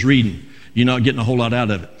doing is reading. You're not getting a whole lot out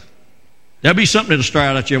of it. There'll be something that'll start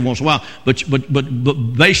out at you every once in a while.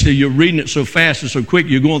 But basically you're reading it so fast and so quick,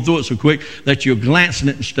 you're going through it so quick that you're glancing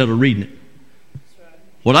it instead of reading it. Right.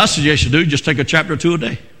 What I suggest you do, just take a chapter or 2 a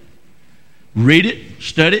day. Read it,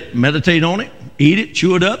 study it, meditate on it, eat it,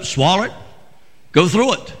 chew it up, swallow it, go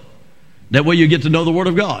through it. That way you get to know the Word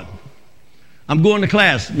of God. I'm going to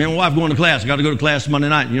class. Me and my wife going to class. I got to go to class Monday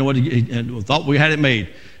night. You know what? He thought we had it made.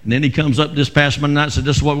 And then he comes up this past Monday night and said,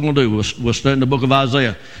 this is what we're going to do. We're studying the book of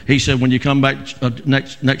Isaiah. He said, when you come back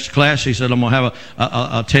next class, he said, I'm going to have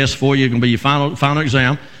a test for you. It's going to be your final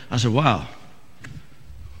exam. I said, wow.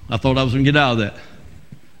 I thought I was going to get out of that.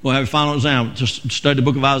 We'll have a final exam to study the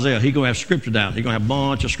book of Isaiah. He's going to have scripture down. He's going to have a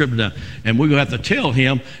bunch of scripture down. And we're going to have to tell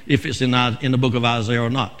him if it's in the book of Isaiah or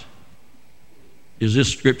not. Is this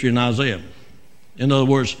scripture in Isaiah? In other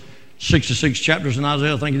words, 66 chapters in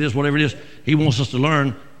Isaiah, I think it is, whatever it is. He wants us to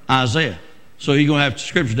learn Isaiah. So he's going to have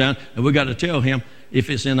scripture down, and we've got to tell him if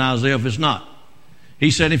it's in Isaiah, if it's not.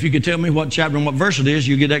 He said, if you could tell me what chapter and what verse it is,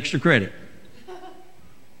 you get extra credit.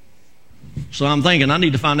 So I'm thinking, I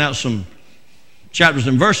need to find out some chapters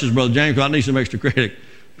and verses, Brother James, because I need some extra credit.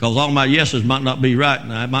 Because all my yeses might not be right, and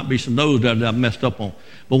there might be some no's that I've messed up on.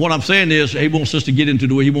 But what I'm saying is, he wants us to get into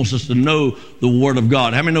the Word. He wants us to know the Word of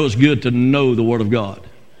God. How many know it's good to know the Word of God?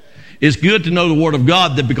 It's good to know the Word of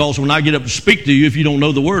God, that because when I get up to speak to you, if you don't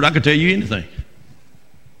know the Word, I can tell you anything.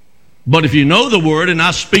 But if you know the Word and I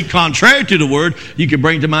speak contrary to the Word, you can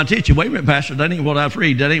bring to my attention, wait a minute, Pastor, that ain't what I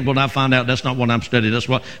read. That ain't what I find out. That's not what I'm studying.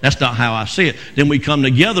 That's not how I see it. Then we come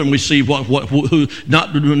together and we see who,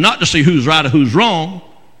 not to see who's right or who's wrong,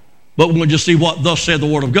 but we're going to just see what thus said the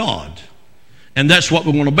Word of God. And that's what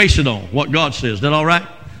we're going to base it on, what God says. Is that all right?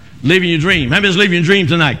 Living your dream. How many's living your dream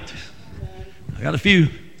tonight? I got a few.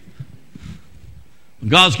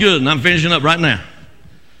 God's good, and I'm finishing up right now.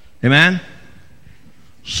 Amen?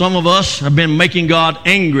 Some of us have been making God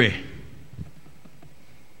angry.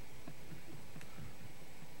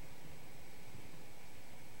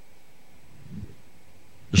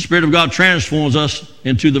 The Spirit of God transforms us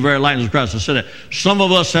into the very likeness of Christ. I said that. Some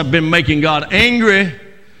of us have been making God angry,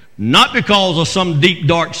 not because of some deep,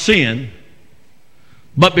 dark sin,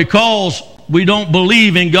 but because we don't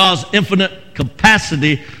believe in God's infinite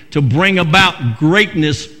capacity to bring about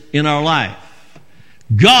greatness in our life.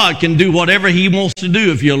 God can do whatever He wants to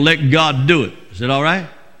do if you let God do it. Is that all right?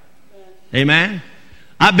 Amen?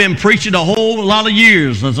 I've been preaching a whole lot of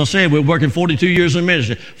years. As I said, we're working 42 years in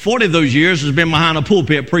ministry. 40 of those years has been behind a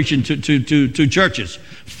pulpit preaching to churches.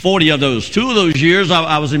 40 of those. 2 of those years,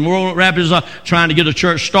 I was in Royal Rapids trying to get a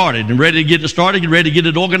church started and ready to get it started, ready to get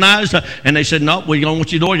it organized. And they said, no, we don't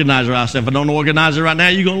want you to organize it. I said, if I don't organize it right now,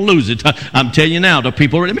 you're going to lose it. I'm telling you now, the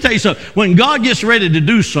people, let me tell you something. When God gets ready to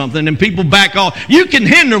do something and people back off, you can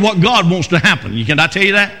hinder what God wants to happen. Can I tell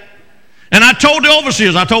you that? And I told the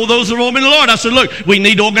overseers, I told those that were in the Lord, I said, look, we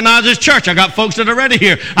need to organize this church. I got folks that are ready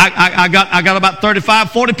here. I got about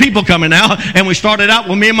 35, 40 people coming now. And we started out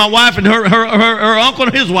with me and my wife and her uncle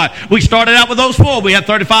and his wife. We started out with those 4. We had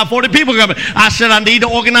 35, 40 people coming. I said, I need to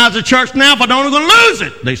organize the church now. If I don't, I'm going to lose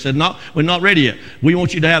it. They said, no, we're not ready yet. We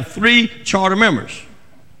want you to have 3 charter members.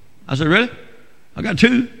 I said, really? I got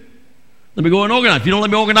 2. Let me go and organize. If you don't let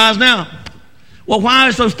me organize now. Well, why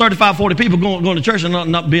is those 35, 40 people going to church and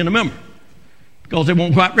not being a member? Because they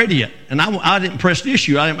weren't quite ready yet. And I didn't press the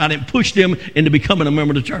issue. I didn't push them into becoming a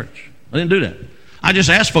member of the church. I didn't do that. I just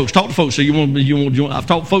asked folks, talk to folks, say, you want to join? I've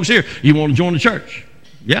talked to folks here, you want to join the church?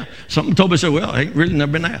 Yeah. Something told me, said, well, I ain't really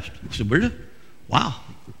never been asked. I said, really? Wow.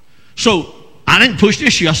 So I didn't push the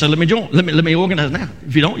issue. I said, let me join. Let me organize now.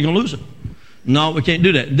 If you don't, you're going to lose it. No, we can't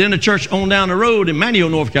do that. Then the church on down the road in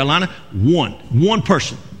Manio, North Carolina, one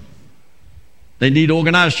person. They need to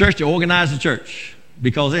organize a church. They organize the church.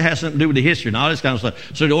 Because it has something to do with the history and all this kind of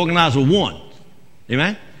stuff. So they organized with 1.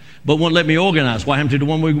 Amen? But wouldn't let me organize. What happened to the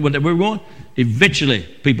one we were going? Eventually,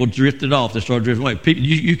 people drifted off. They started drifting away. People,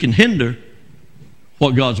 you can hinder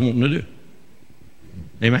what God's wanting to do.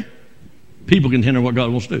 Amen? People can hinder what God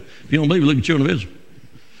wants to do. If you don't believe it, look at the children of Israel.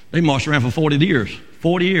 They marched around for 40 years.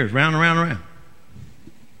 40 years, round and round and round.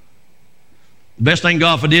 The best thing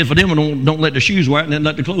God did for them was don't let the shoes wear out and then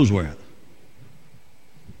let the clothes wear out.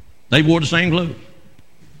 They wore the same clothes.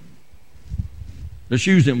 The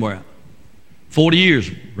shoes didn't wear out. 40 years,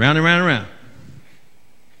 round and round and round.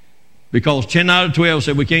 Because 10 out of 12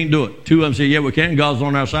 said we can't do it. 2 of them said, yeah, we can. God's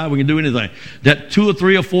on our side. We can do anything. That 2 or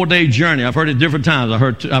 3 or 4 day journey, I've heard it different times.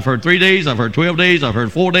 I've heard 3 days. I've heard 12 days. I've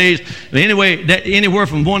heard 4 days. But anyway, that anywhere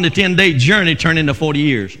from 1 to 10 day journey turned into 40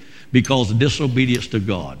 years because of disobedience to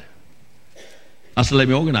God. I said, let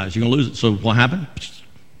me organize. You're going to lose it. So what happened?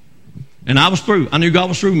 And I was through. I knew God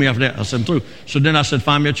was through me after that. I said, I'm through. So then I said,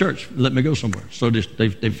 find me a church. Let me go somewhere. So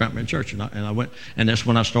they found me a church. And I went. And that's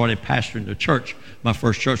when I started pastoring the church. My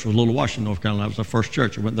first church was Little Washington, North Carolina. That was the first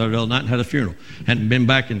church. I went there the other night and had a funeral. Hadn't been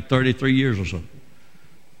back in 33 years or so.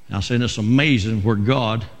 And I said, it's amazing where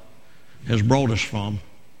God has brought us from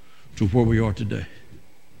to where we are today.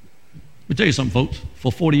 Let me tell you something, folks.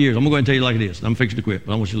 For 40 years, I'm going to go ahead and tell you like it is. I'm fixing to quit,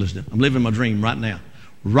 but I want you to listen. I'm living my dream right now.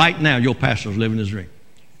 Right now, your pastor is living his dream.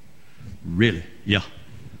 Really? Yeah.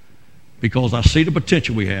 Because I see the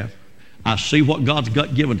potential we have. I see what God's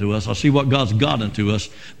got given to us. I see what God's got into us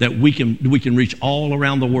that we can reach all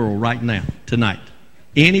around the world right now, tonight.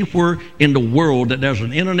 Anywhere in the world that there's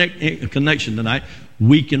an internet connection tonight,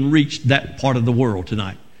 we can reach that part of the world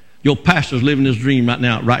tonight. Your pastor's living his dream right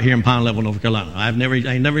now, right here in Pine Level, North Carolina. I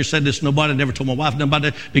ain't never said this to nobody. I never told my wife nothing about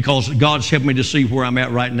that because God's helped me to see where I'm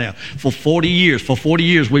at right now. For 40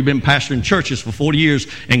 years, we've been pastoring churches for 40 years,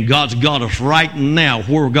 and God's got us right now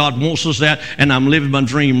where God wants us at, and I'm living my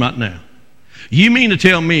dream right now. You mean to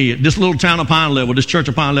tell me this little town of Pine Level, this church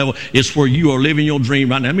of Pine Level, is where you are living your dream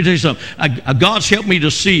right now? Let me tell you something. God's helped me to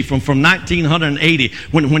see from 1980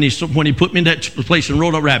 when he put me in that place in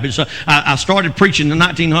Royal Rapids. I started preaching in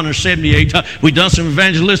 1978. We done some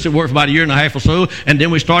evangelistic work for about a year and a half or so, and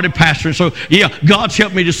then we started pastoring. So yeah, God's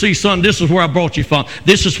helped me to see, son, this is where I brought you from.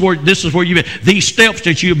 This is where you've been. These steps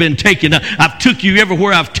that you've been taking, I've took you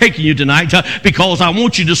everywhere I've taken you tonight because I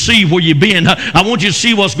want you to see where you've been. I want you to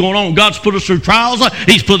see what's going on. God's put us through trials.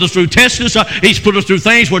 He's put us through tests. He's put us through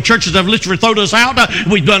things where churches have literally thrown us out.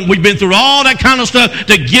 We've been through all that kind of stuff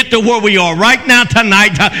to get to where we are right now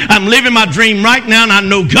tonight. I'm living my dream right now, and I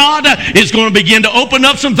know God is going to begin to open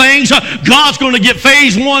up some things. God's going to get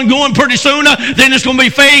phase 1 going pretty soon. Then it's going to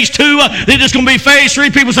be phase 2. Then it's going to be phase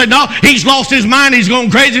 3. People say, no, he's lost his mind. He's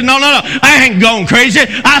going crazy. No. I ain't going crazy.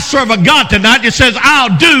 I serve a God tonight that says,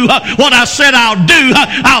 I'll do what I said I'll do.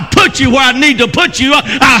 I'll put you where I need to put you.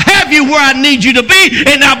 I'll have you where I need you to be,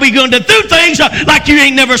 and I'll be going to do things like you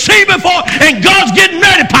ain't never seen before, and God's getting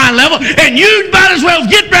ready, Pine Level, and you might as well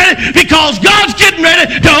get ready because God's getting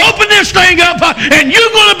ready to open this thing up, and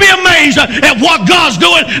you're going to be amazed at what God's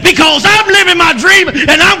doing because I'm living my dream,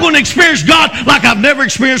 and I'm going to experience God like I've never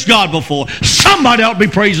experienced God before. Somebody ought to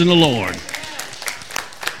be praising the Lord.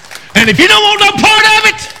 And if you don't want no part of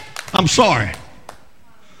it, I'm sorry.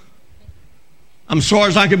 I'm sorry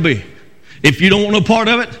as I can be. If you don't want no part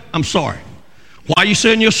of it, I'm sorry. Why are you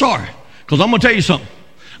saying you're sorry? Because I'm going to tell you something.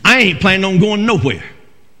 I ain't planning on going nowhere.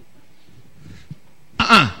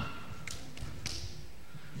 I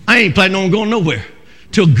ain't planning on going nowhere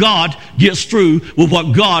till God gets through with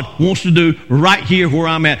what God wants to do right here where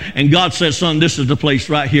I'm at. And God says, son, this is the place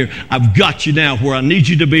right here. I've got you now where I need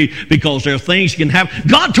you to be, because there are things can happen.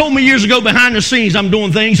 God told me years ago, behind the scenes, I'm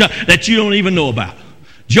doing things that you don't even know about.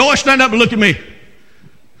 Joy, stand up and look at me.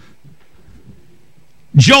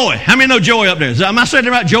 Joy. How many know Joy up there? Am I saying it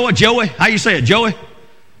right? Joy? Joey? How you say it? Joey?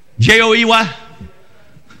 Joey?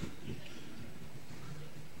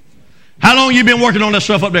 How long you been working on that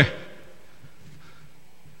stuff up there?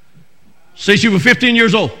 Since you were 15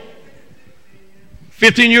 years old.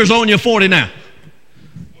 15 years old and you're 40 now.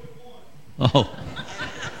 Oh.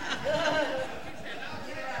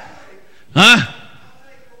 Huh?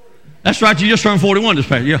 That's right, you just turned 41 this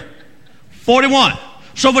past year. 41.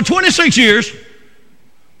 So for 26 years, is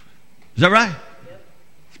that right?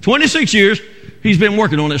 26 years, he's been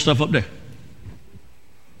working on that stuff up there.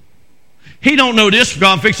 He don't know this,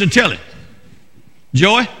 God fixing to tell him.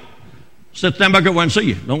 Joy, stand back up where I can see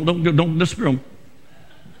you. Don't disappear on me.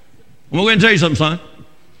 I'm going to go ahead and tell you something, son.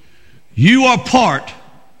 You are part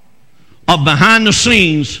of behind the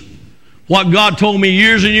scenes what God told me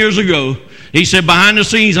years and years ago. He said, behind the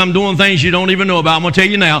scenes, I'm doing things you don't even know about. I'm going to tell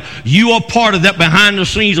you now, you are part of that behind the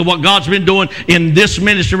scenes of what God's been doing in this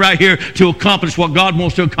ministry right here to accomplish what God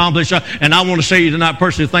wants to accomplish. And I want to say to you tonight,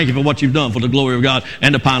 personally, thank you for what you've done for the glory of God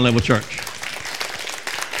and the Pine Level Church.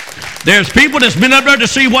 There's people that's been up there to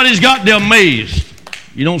see what he's got. They're amazed.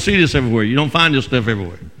 You don't see this everywhere. You don't find this stuff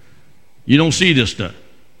everywhere. You don't see this stuff.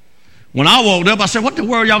 When I walked up, I said, what the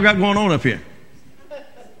world y'all got going on up here?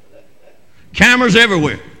 Cameras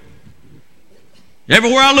everywhere.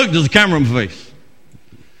 Everywhere I look, there's a camera in my face.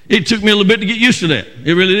 It took me a little bit to get used to that.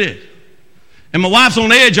 It really did. And my wife's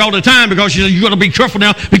on edge all the time because she says, you got to be careful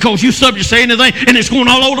now because you subject say anything and it's going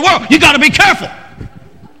all over the world. You got to be careful.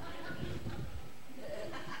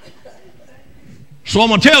 So I'm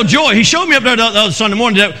going to tell Joy, he showed me up there the other Sunday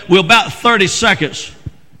morning that we're about 30 seconds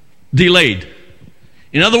delayed.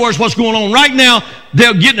 In other words, what's going on right now,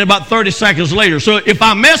 they're getting it about 30 seconds later. So if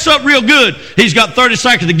I mess up real good, he's got 30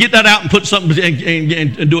 seconds to get that out and put something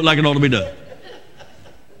and do it like it ought to be done.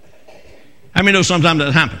 How many know sometimes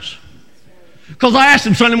that happens? Because I asked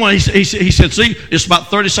him Sunday morning, he said, see, it's about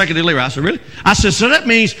 30-second delay. I said, really? I said, so that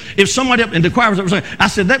means if somebody up in the choir was saying, I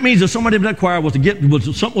said, that means if somebody up in that choir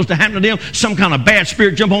something was to happen to them, some kind of bad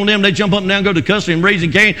spirit jump on them, they jump up and down, go to cussing and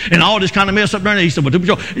raising Cain and all this kind of mess up there. And he said, well,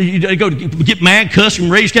 they go to get mad, cuss and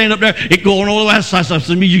raise Cain up there, it going all the way. I said,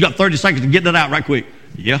 you got 30 seconds to get that out right quick.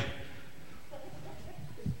 Yeah.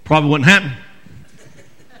 Probably wouldn't happen.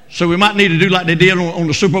 So we might need to do like they did on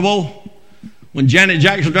the Super Bowl. When Janet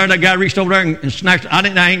Jackson was there, that guy reached over there and snatched.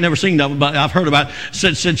 I ain't never seen that, but I've heard about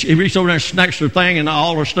it. Said he reached over there and snatched her thing, and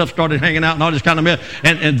all her stuff started hanging out and all this kind of mess.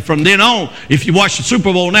 And from then on, if you watch the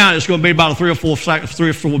Super Bowl now, it's going to be about a 3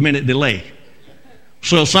 or 4 minute delay.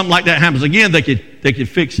 So if something like that happens again, they could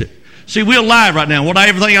fix it. See, we're live right now.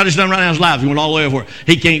 Everything I just done right now is live. We went all the way over.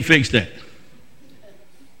 He can't fix that.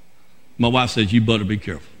 My wife says, you better be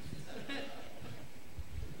careful.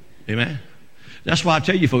 Amen. That's why I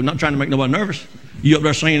tell you, folks, not trying to make nobody nervous. You up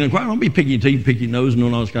there singing in the choir, don't be picking your teeth, picking your nose, and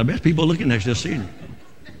doing all this kind of stuff. People looking next to us seeing you.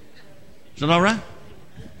 Is that all right?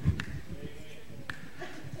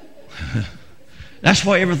 That's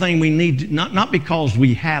why everything we need, not because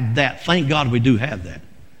we have that. Thank God we do have that.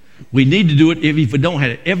 We need to do it if we don't have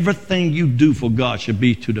it. Everything you do for God should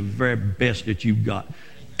be to the very best that you've got.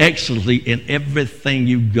 Excellently in everything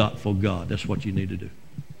you've got for God. That's what you need to do.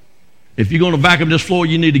 If you're going to back up this floor,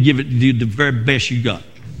 you need to give it the very best you got.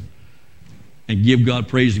 And give God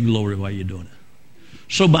praise and glory while you're doing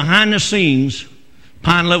it. So behind the scenes,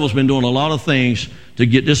 Pine Level's been doing a lot of things to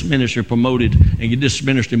get this ministry promoted and get this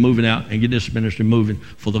ministry moving out and get this ministry moving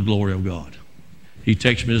for the glory of God. He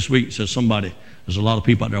texted me this week and said, there's a lot of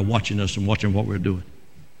people out there watching us and watching what we're doing.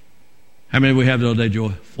 How many did we have the other day, Joy?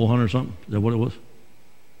 400 or something? Is that what it was?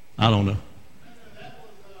 I don't know.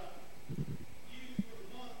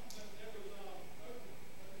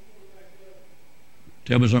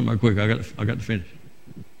 Tell me something right quick. I got to finish.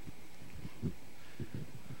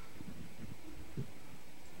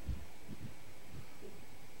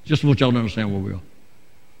 Just want y'all to understand where we are.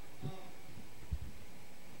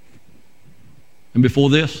 And before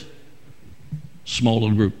this, small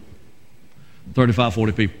little group, 35,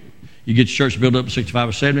 40 people. You get your church built up to 65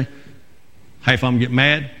 or 70, half of them get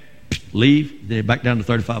mad, leave, they're back down to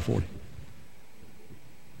 35, 40.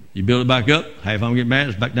 You build it back up, half of them get mad,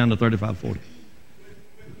 it's back down to 35, 40.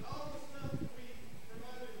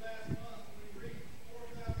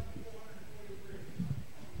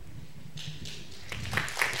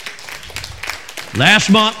 Last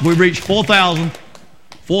month, we reached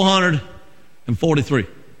 4,443.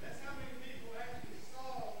 That's how many people actually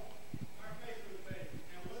saw our Facebook page.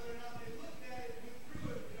 Now, whether or not they looked at it, went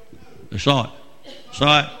through it, we don't know. They saw it.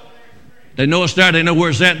 Saw it. They know it's there. They know where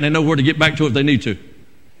it's at, and they know where to get back to it if they need to.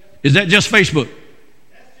 Is that just Facebook?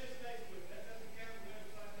 That's just Facebook. That doesn't count the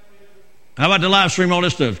website and the other. How about the live stream, all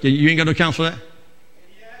this stuff? You ain't got no accounts for that? And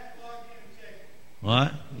you have to log in and check it. All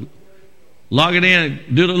right. Log it in.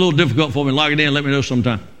 Do it a little difficult for me. Log it in. Let me know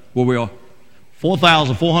sometime where we are.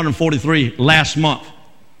 4,443 last month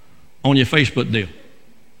on your Facebook deal.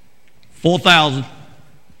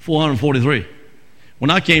 4,443. When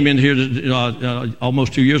I came in here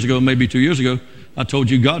almost 2 years ago, maybe 2 years ago, I told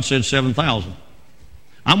you God said 7,000.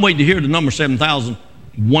 I'm waiting to hear the number 7,000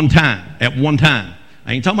 at one time.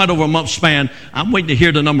 I ain't talking about over a month span. I'm waiting to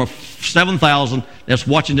hear the number 7,000 that's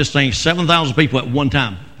watching this thing, 7,000 people at one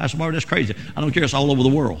time. That's crazy. I don't care. It's all over the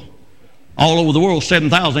world. All over the world,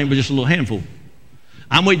 7,000 ain't but just a little handful.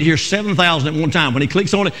 I'm waiting to hear 7,000 at one time. When he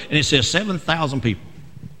clicks on it and it says 7,000 people.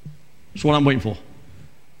 That's what I'm waiting for.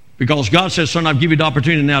 Because God says, son, I'll give you the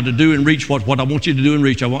opportunity now to do and reach what I want you to do and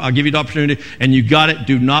reach. I'll give you the opportunity, and you got it.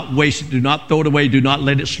 Do not waste it. Do not throw it away. Do not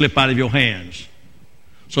let it slip out of your hands.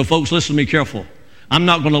 So, folks, listen to me careful. I'm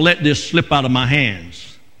not going to let this slip out of my hands.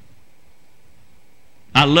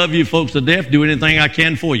 I love you folks to death, do anything I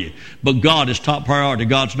can for you. But God is top priority.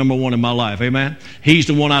 God's number one in my life. Amen? He's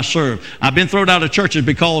the one I serve. I've been thrown out of churches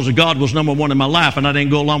because God was number one in my life, and I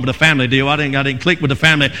didn't go along with the family deal. I didn't click with the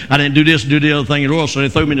family. I didn't do this, do the other thing at all, so they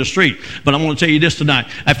threw me in the street. But I'm going to tell you this tonight.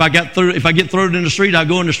 If I get thrown in the street, I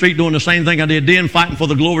go in the street doing the same thing I did then, fighting for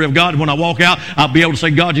the glory of God. When I walk out, I'll be able to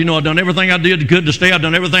say, God, you know, I've done everything I did good to stay. I've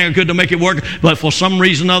done everything I could to make it work. But for some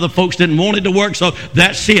reason, other folks didn't want it to work, so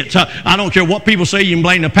that's it. I don't care what people say. You can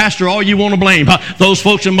blame the pastor all you want to blame. Those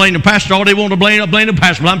folks can blame the pastor all they want to blame the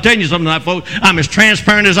pastor. But I'm telling you something tonight, folks. I'm as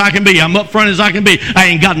transparent as I can be. I'm upfront as I can be. I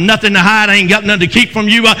ain't got nothing to hide. I ain't got nothing to keep from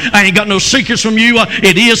you. I ain't got no secrets from you.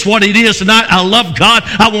 It is what it is tonight. I love God.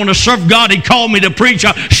 I want to serve God. He called me to preach.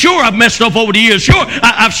 Sure, I've messed up over the years. Sure,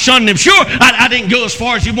 I've shunned him. Sure, I didn't go as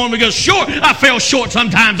far as he wanted me to go. Sure, I fell short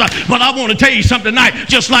sometimes. But I want to tell you something tonight,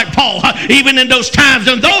 just like Paul, even in those times,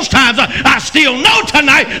 I still know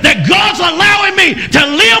tonight that God's allowing me to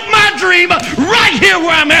live my dream right here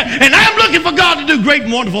where I'm at, and I'm looking for God to do great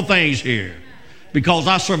and wonderful things here because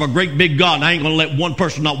I serve a great big God, and I ain't going to let one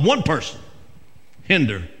person, not one person,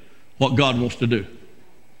 hinder what God wants to do. Is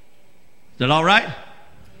that all right?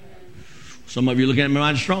 Some of you looking at me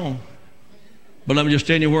mighty strong, but let me just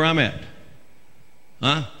tell you where I'm at.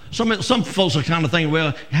 Some folks are kind of thinking,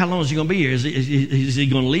 well, how long is he going to be here? Is he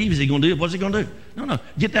going to leave? Is he going to do it? What's he going to do? No,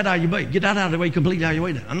 get that out of your way. Get that out of the way, completely out of your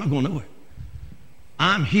way. I'm not going nowhere.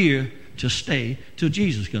 I'm here to stay till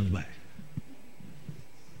Jesus comes back.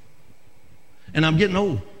 And I'm getting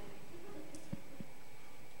old.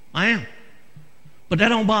 I am. But that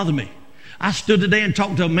don't bother me. I stood today and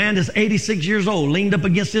talked to a man that's 86 years old, leaned up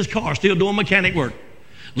against his car, still doing mechanic work.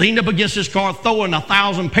 Leaned up against his car, throwing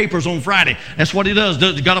 1,000 papers on Friday. That's what he does.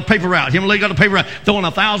 Got a paper route. Him and Lee got a paper route, throwing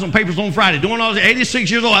 1,000 papers on Friday. Doing all this, 86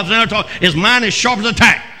 years old. I was there talking. His mind is sharp as a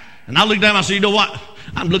tack. And I looked at him and I said, you know what?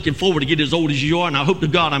 I'm looking forward to get as old as you are, and I hope to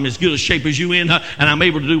God I'm as good a shape as you in, and I'm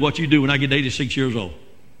able to do what you do when I get 86 years old.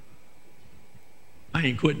 I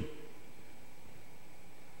ain't quitting.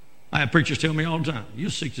 I have preachers tell me all the time, you're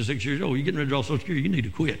 66 years old, you're getting ready to draw Social Security, you need to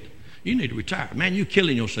quit. You need to retire. Man, you're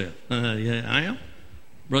killing yourself. Yeah, I am.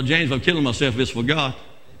 Brother James, if I'm killing myself, it's for God.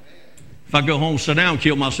 If I go home, sit down,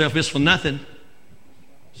 kill myself, it's for nothing.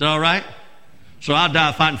 Is that all right? So I'll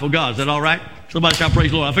die fighting for God. Is that all right? Somebody shout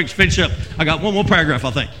praise the Lord. I think to finish up. I got one more paragraph,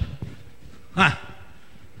 I think.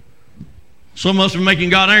 Some of us are making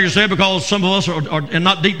God angry, say, because some of us are in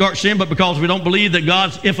not deep, dark sin, but because we don't believe that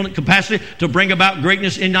God's infinite capacity to bring about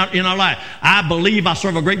greatness in our life. I believe I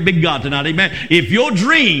serve a great big God tonight. Amen. If your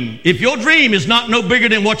dream is not no bigger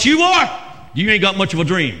than what you are, you ain't got much of a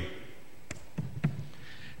dream.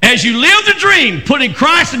 As you live the dream, putting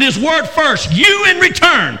Christ and His Word first, you in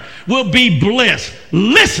return will be blessed.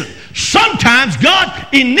 Listen, sometimes God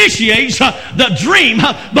initiates the dream,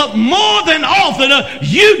 but more than often,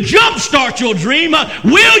 you jumpstart your dream.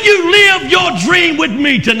 Will you live your dream with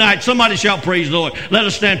me tonight? Somebody shout praise the Lord. Let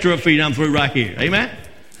us stand to our feet. I'm through right here. Amen.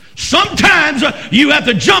 Sometimes you have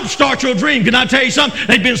to jumpstart your dream. Can I tell you something?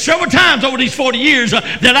 There's been several times over these 40 years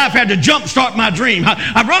that I've had to jumpstart my dream.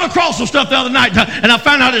 I run across some stuff the other night and I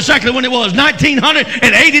found out exactly when it was.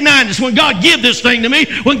 1989 is when God gave this thing to me,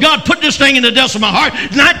 when God put this thing in the depths of my heart.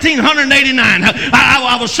 1989.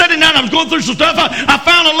 I was sitting down, I was going through some stuff. I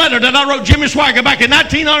found a letter that I wrote Jimmy Swagger back in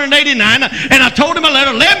 1989, and I told him a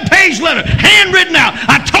letter, 11-page letter, handwritten out.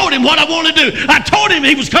 I told him what I want to do. I told him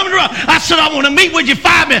he was coming around. I said, I want to meet with you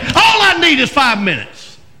 5 minutes. All I need is 5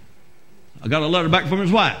 minutes. I got a letter back from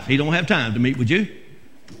his wife. He don't have time to meet with you.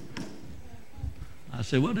 I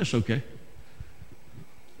said, well, that's okay.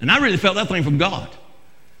 And I really felt that thing from God.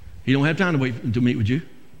 He don't have time to meet with you.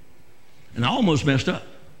 And I almost messed up.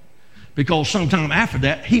 Because sometime after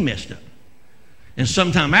that, he messed up. And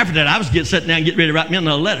sometime after that, I was sitting down and getting ready to write me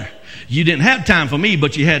another letter. You didn't have time for me,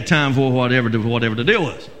 but you had time for whatever the deal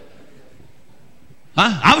was.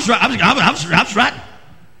 Huh? I was right. I was right.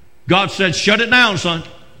 God said, shut it down, son.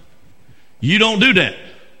 You don't do that.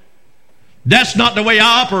 That's not the way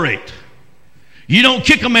I operate. You don't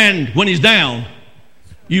kick a man when he's down.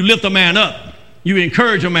 You lift a man up. You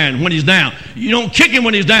encourage a man when he's down. You don't kick him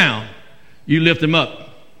when he's down. You lift him up.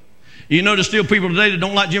 You know there's still people today that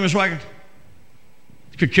don't like Jimmy Swaggart?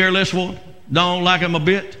 Could care less for him. Don't like him a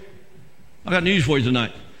bit. I got news for you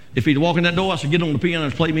tonight. If he'd walk in that door, I said, get on the piano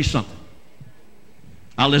and play me something.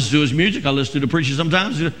 I listen to his music. I listen to the preacher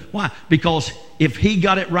sometimes. Why? Because if he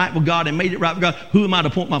got it right with God and made it right with God, who am I to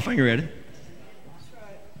point my finger at him?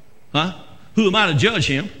 Huh? Who am I to judge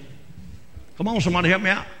him? Come on, somebody help me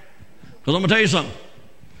out. Because I'm going to tell you something.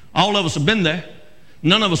 All of us have been there.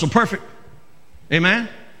 None of us are perfect. Amen?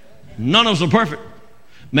 None of us are perfect.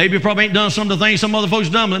 Maybe you probably ain't done some of the things some other folks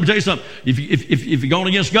done. But let me tell you something. If you're going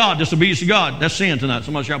against God, disobedience to God, that's sin tonight.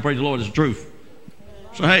 Somebody shout, praise the Lord, it's the truth.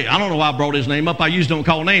 So, hey, I don't know why I brought his name up. I usually don't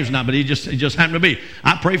call names now, but it just happened to be.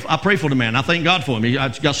 I pray for the man. I thank God for him.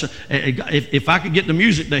 If I could get the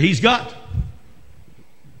music that he's got,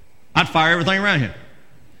 I'd fire everything around here.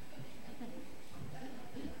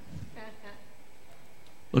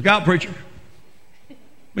 Look out, preacher.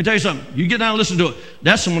 Let me tell you something. You get down and listen to it.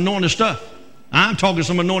 That's some anointed stuff. I'm talking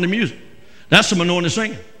some anointed music. That's some anointed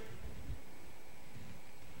singing.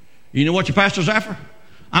 You know what your pastor's after?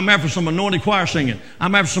 I'm after some anointed choir singing.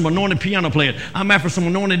 I'm after some anointed piano playing. I'm after some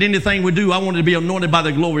anointed anything we do. I want it to be anointed by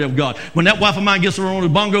the glory of God. When that wife of mine gets around the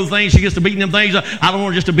bongo things, she gets to beating them things. I don't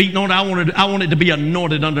want it just to beat on it. I want it to be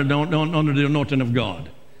anointed under the anointing of God.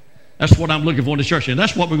 That's what I'm looking for in the church. And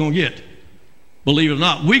that's what we're going to get. Believe it or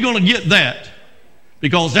not. We're going to get that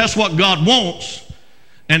because that's what God wants.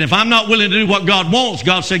 And if I'm not willing to do what God wants,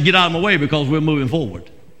 God said, get out of my way because we're moving forward.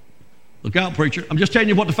 Look out, preacher. I'm just telling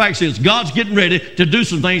you what the facts is. God's getting ready to do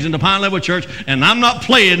some things in the Pine Level Church, and I'm not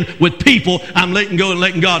playing with people. I'm letting go and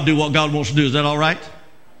letting God do what God wants to do. Is that all right?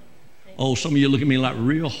 Oh, some of you look at me like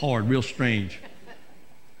real hard, real strange.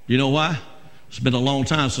 You know why? It's been a long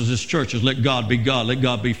time since this church has let God be God, let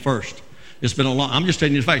God be first. It's been a long, I'm just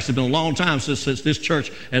telling you the facts. It's been a long time since this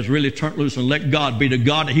church has really turned loose and let God be the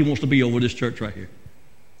God that he wants to be over this church right here.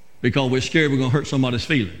 Because we're scared we're going to hurt somebody's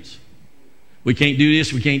feelings. We can't do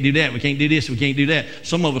this, we can't do that, we can't do this, we can't do that.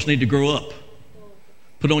 Some of us need to grow up.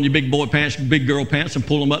 Put on your big boy pants, big girl pants, and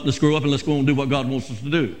pull them up. Let's grow up and let's go and do what God wants us to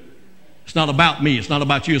do. It's not about me. It's not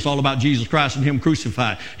about you. It's all about Jesus Christ and him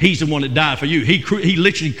crucified. He's the one that died for you. He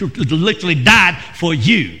literally died for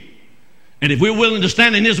you. And if we're willing to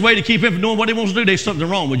stand in his way to keep him from doing what he wants to do, there's something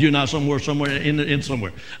wrong with you now somewhere.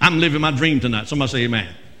 I'm living my dream tonight. Somebody say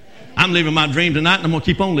amen. I'm living my dream tonight, and I'm going to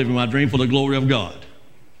keep on living my dream for the glory of God.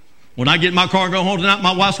 When I get in my car and go home tonight,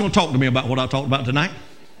 my wife's going to talk to me about what I talked about tonight.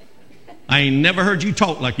 I ain't never heard you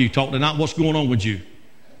talk like you talk tonight. What's going on with you?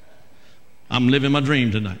 I'm living my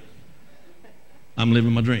dream tonight. I'm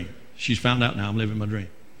living my dream. She's found out now I'm living my dream.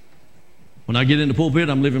 When I get in the pulpit,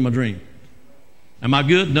 I'm living my dream. Am I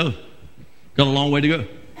good? No. Got a long way to go.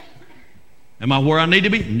 Am I where I need to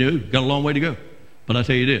be? No. Got a long way to go. But I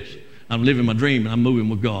tell you this, I'm living my dream and I'm moving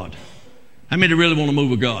with God. How many really want to move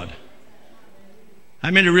with God? How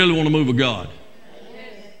many really want to move with God?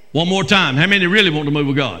 One more time. How many really want to move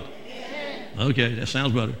with God? Okay, that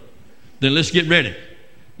sounds better. Then let's get ready.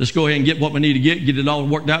 Let's go ahead and get what we need to get it all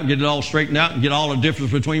worked out, get it all straightened out, and get all the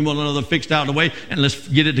difference between one another fixed out of the way, and let's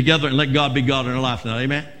get it together and let God be God in our life now.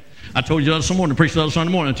 Amen? I told you the other morning, preached the other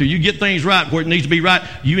Sunday morning, until you get things right where it needs to be right,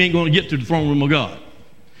 you ain't going to get to the throne room of God.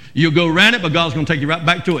 You'll go around it, but God's going to take you right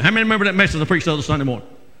back to it. How many remember that message I preached the other Sunday morning?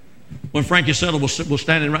 When Frankie Settle was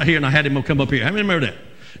standing right here and I had him come up here. How many remember that?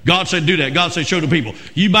 God said, do that. God said, show the people.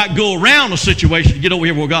 You might go around a situation to get over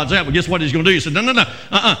here where God's at, but guess what he's going to do? He said, no.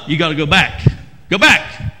 You got to go back. Go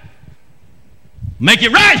back. Make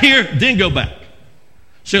it right here, then go back.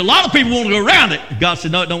 See, a lot of people want to go around it. God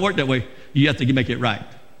said, no, it don't work that way. You have to make it right.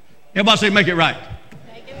 Everybody say, make it right.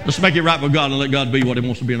 Let's make it right with God and let God be what he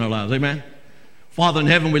wants to be in our lives. Amen? Father in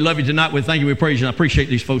heaven, we love you tonight. We thank you. We praise you. I appreciate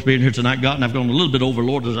these folks being here tonight, God. And I've gone a little bit over,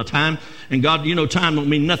 Lord, as a time. And God, you know, time don't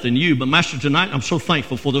mean nothing to you. But Master, tonight, I'm so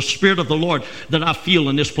thankful for the Spirit of the Lord that I feel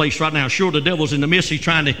in this place right now. Sure, the devil's in the midst. He's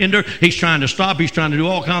trying to hinder. He's trying to stop. He's trying to do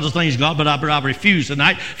all kinds of things, God. But I refuse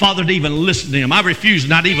tonight, Father, to even listen to him. I refuse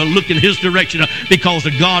not even look in his direction because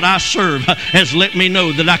the God I serve has let me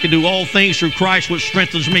know that I can do all things through Christ, which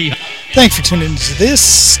strengthens me. Thanks for tuning into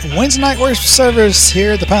this Wednesday night worship service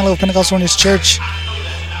here at the Pine Level Pentecostal Holiness Church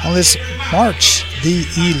on this March the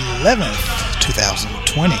 11th,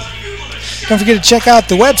 2020. Don't forget to check out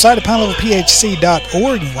the website at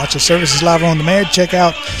pinelevelphc.org and watch the services live on demand. Check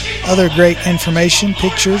out other great information,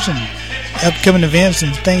 pictures, and upcoming events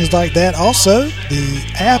and things like that. Also, the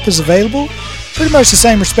app is available. Pretty much the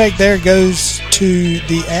same respect there goes to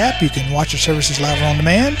the app. You can watch your services live on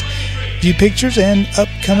demand, view pictures, and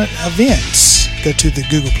upcoming events. Go to the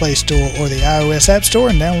Google Play Store or the iOS App Store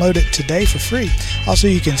and download it today for free. Also,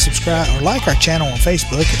 you can subscribe or like our channel on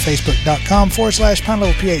Facebook at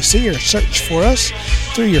facebook.com/PineLevelPHC or search for us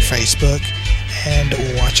through your Facebook and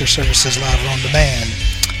watch our services live on demand.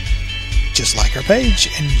 Just like our page,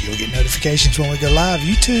 and you'll get notifications when we go live.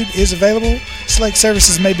 YouTube is available. Select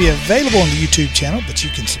services may be available on the YouTube channel, but you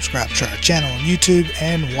can subscribe to our channel on YouTube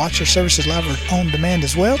and watch our services live on demand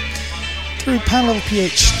as well through Pine Level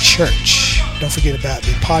PH Church. Don't forget about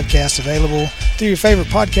the podcast available through your favorite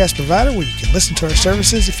podcast provider where you can listen to our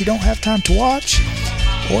services if you don't have time to watch.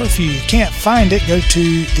 Or if you can't find it, go to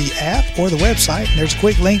the app or the website, and there's a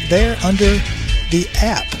quick link there under the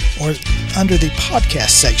app or under the podcast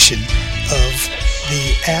section of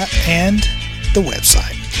the app and the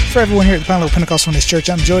website. For everyone here at the Pine Level Pentecostal Holiness Church,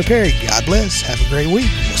 I'm Joey Perry. God bless. Have a great week.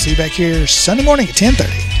 We'll see you back here Sunday morning at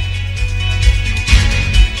 10:30.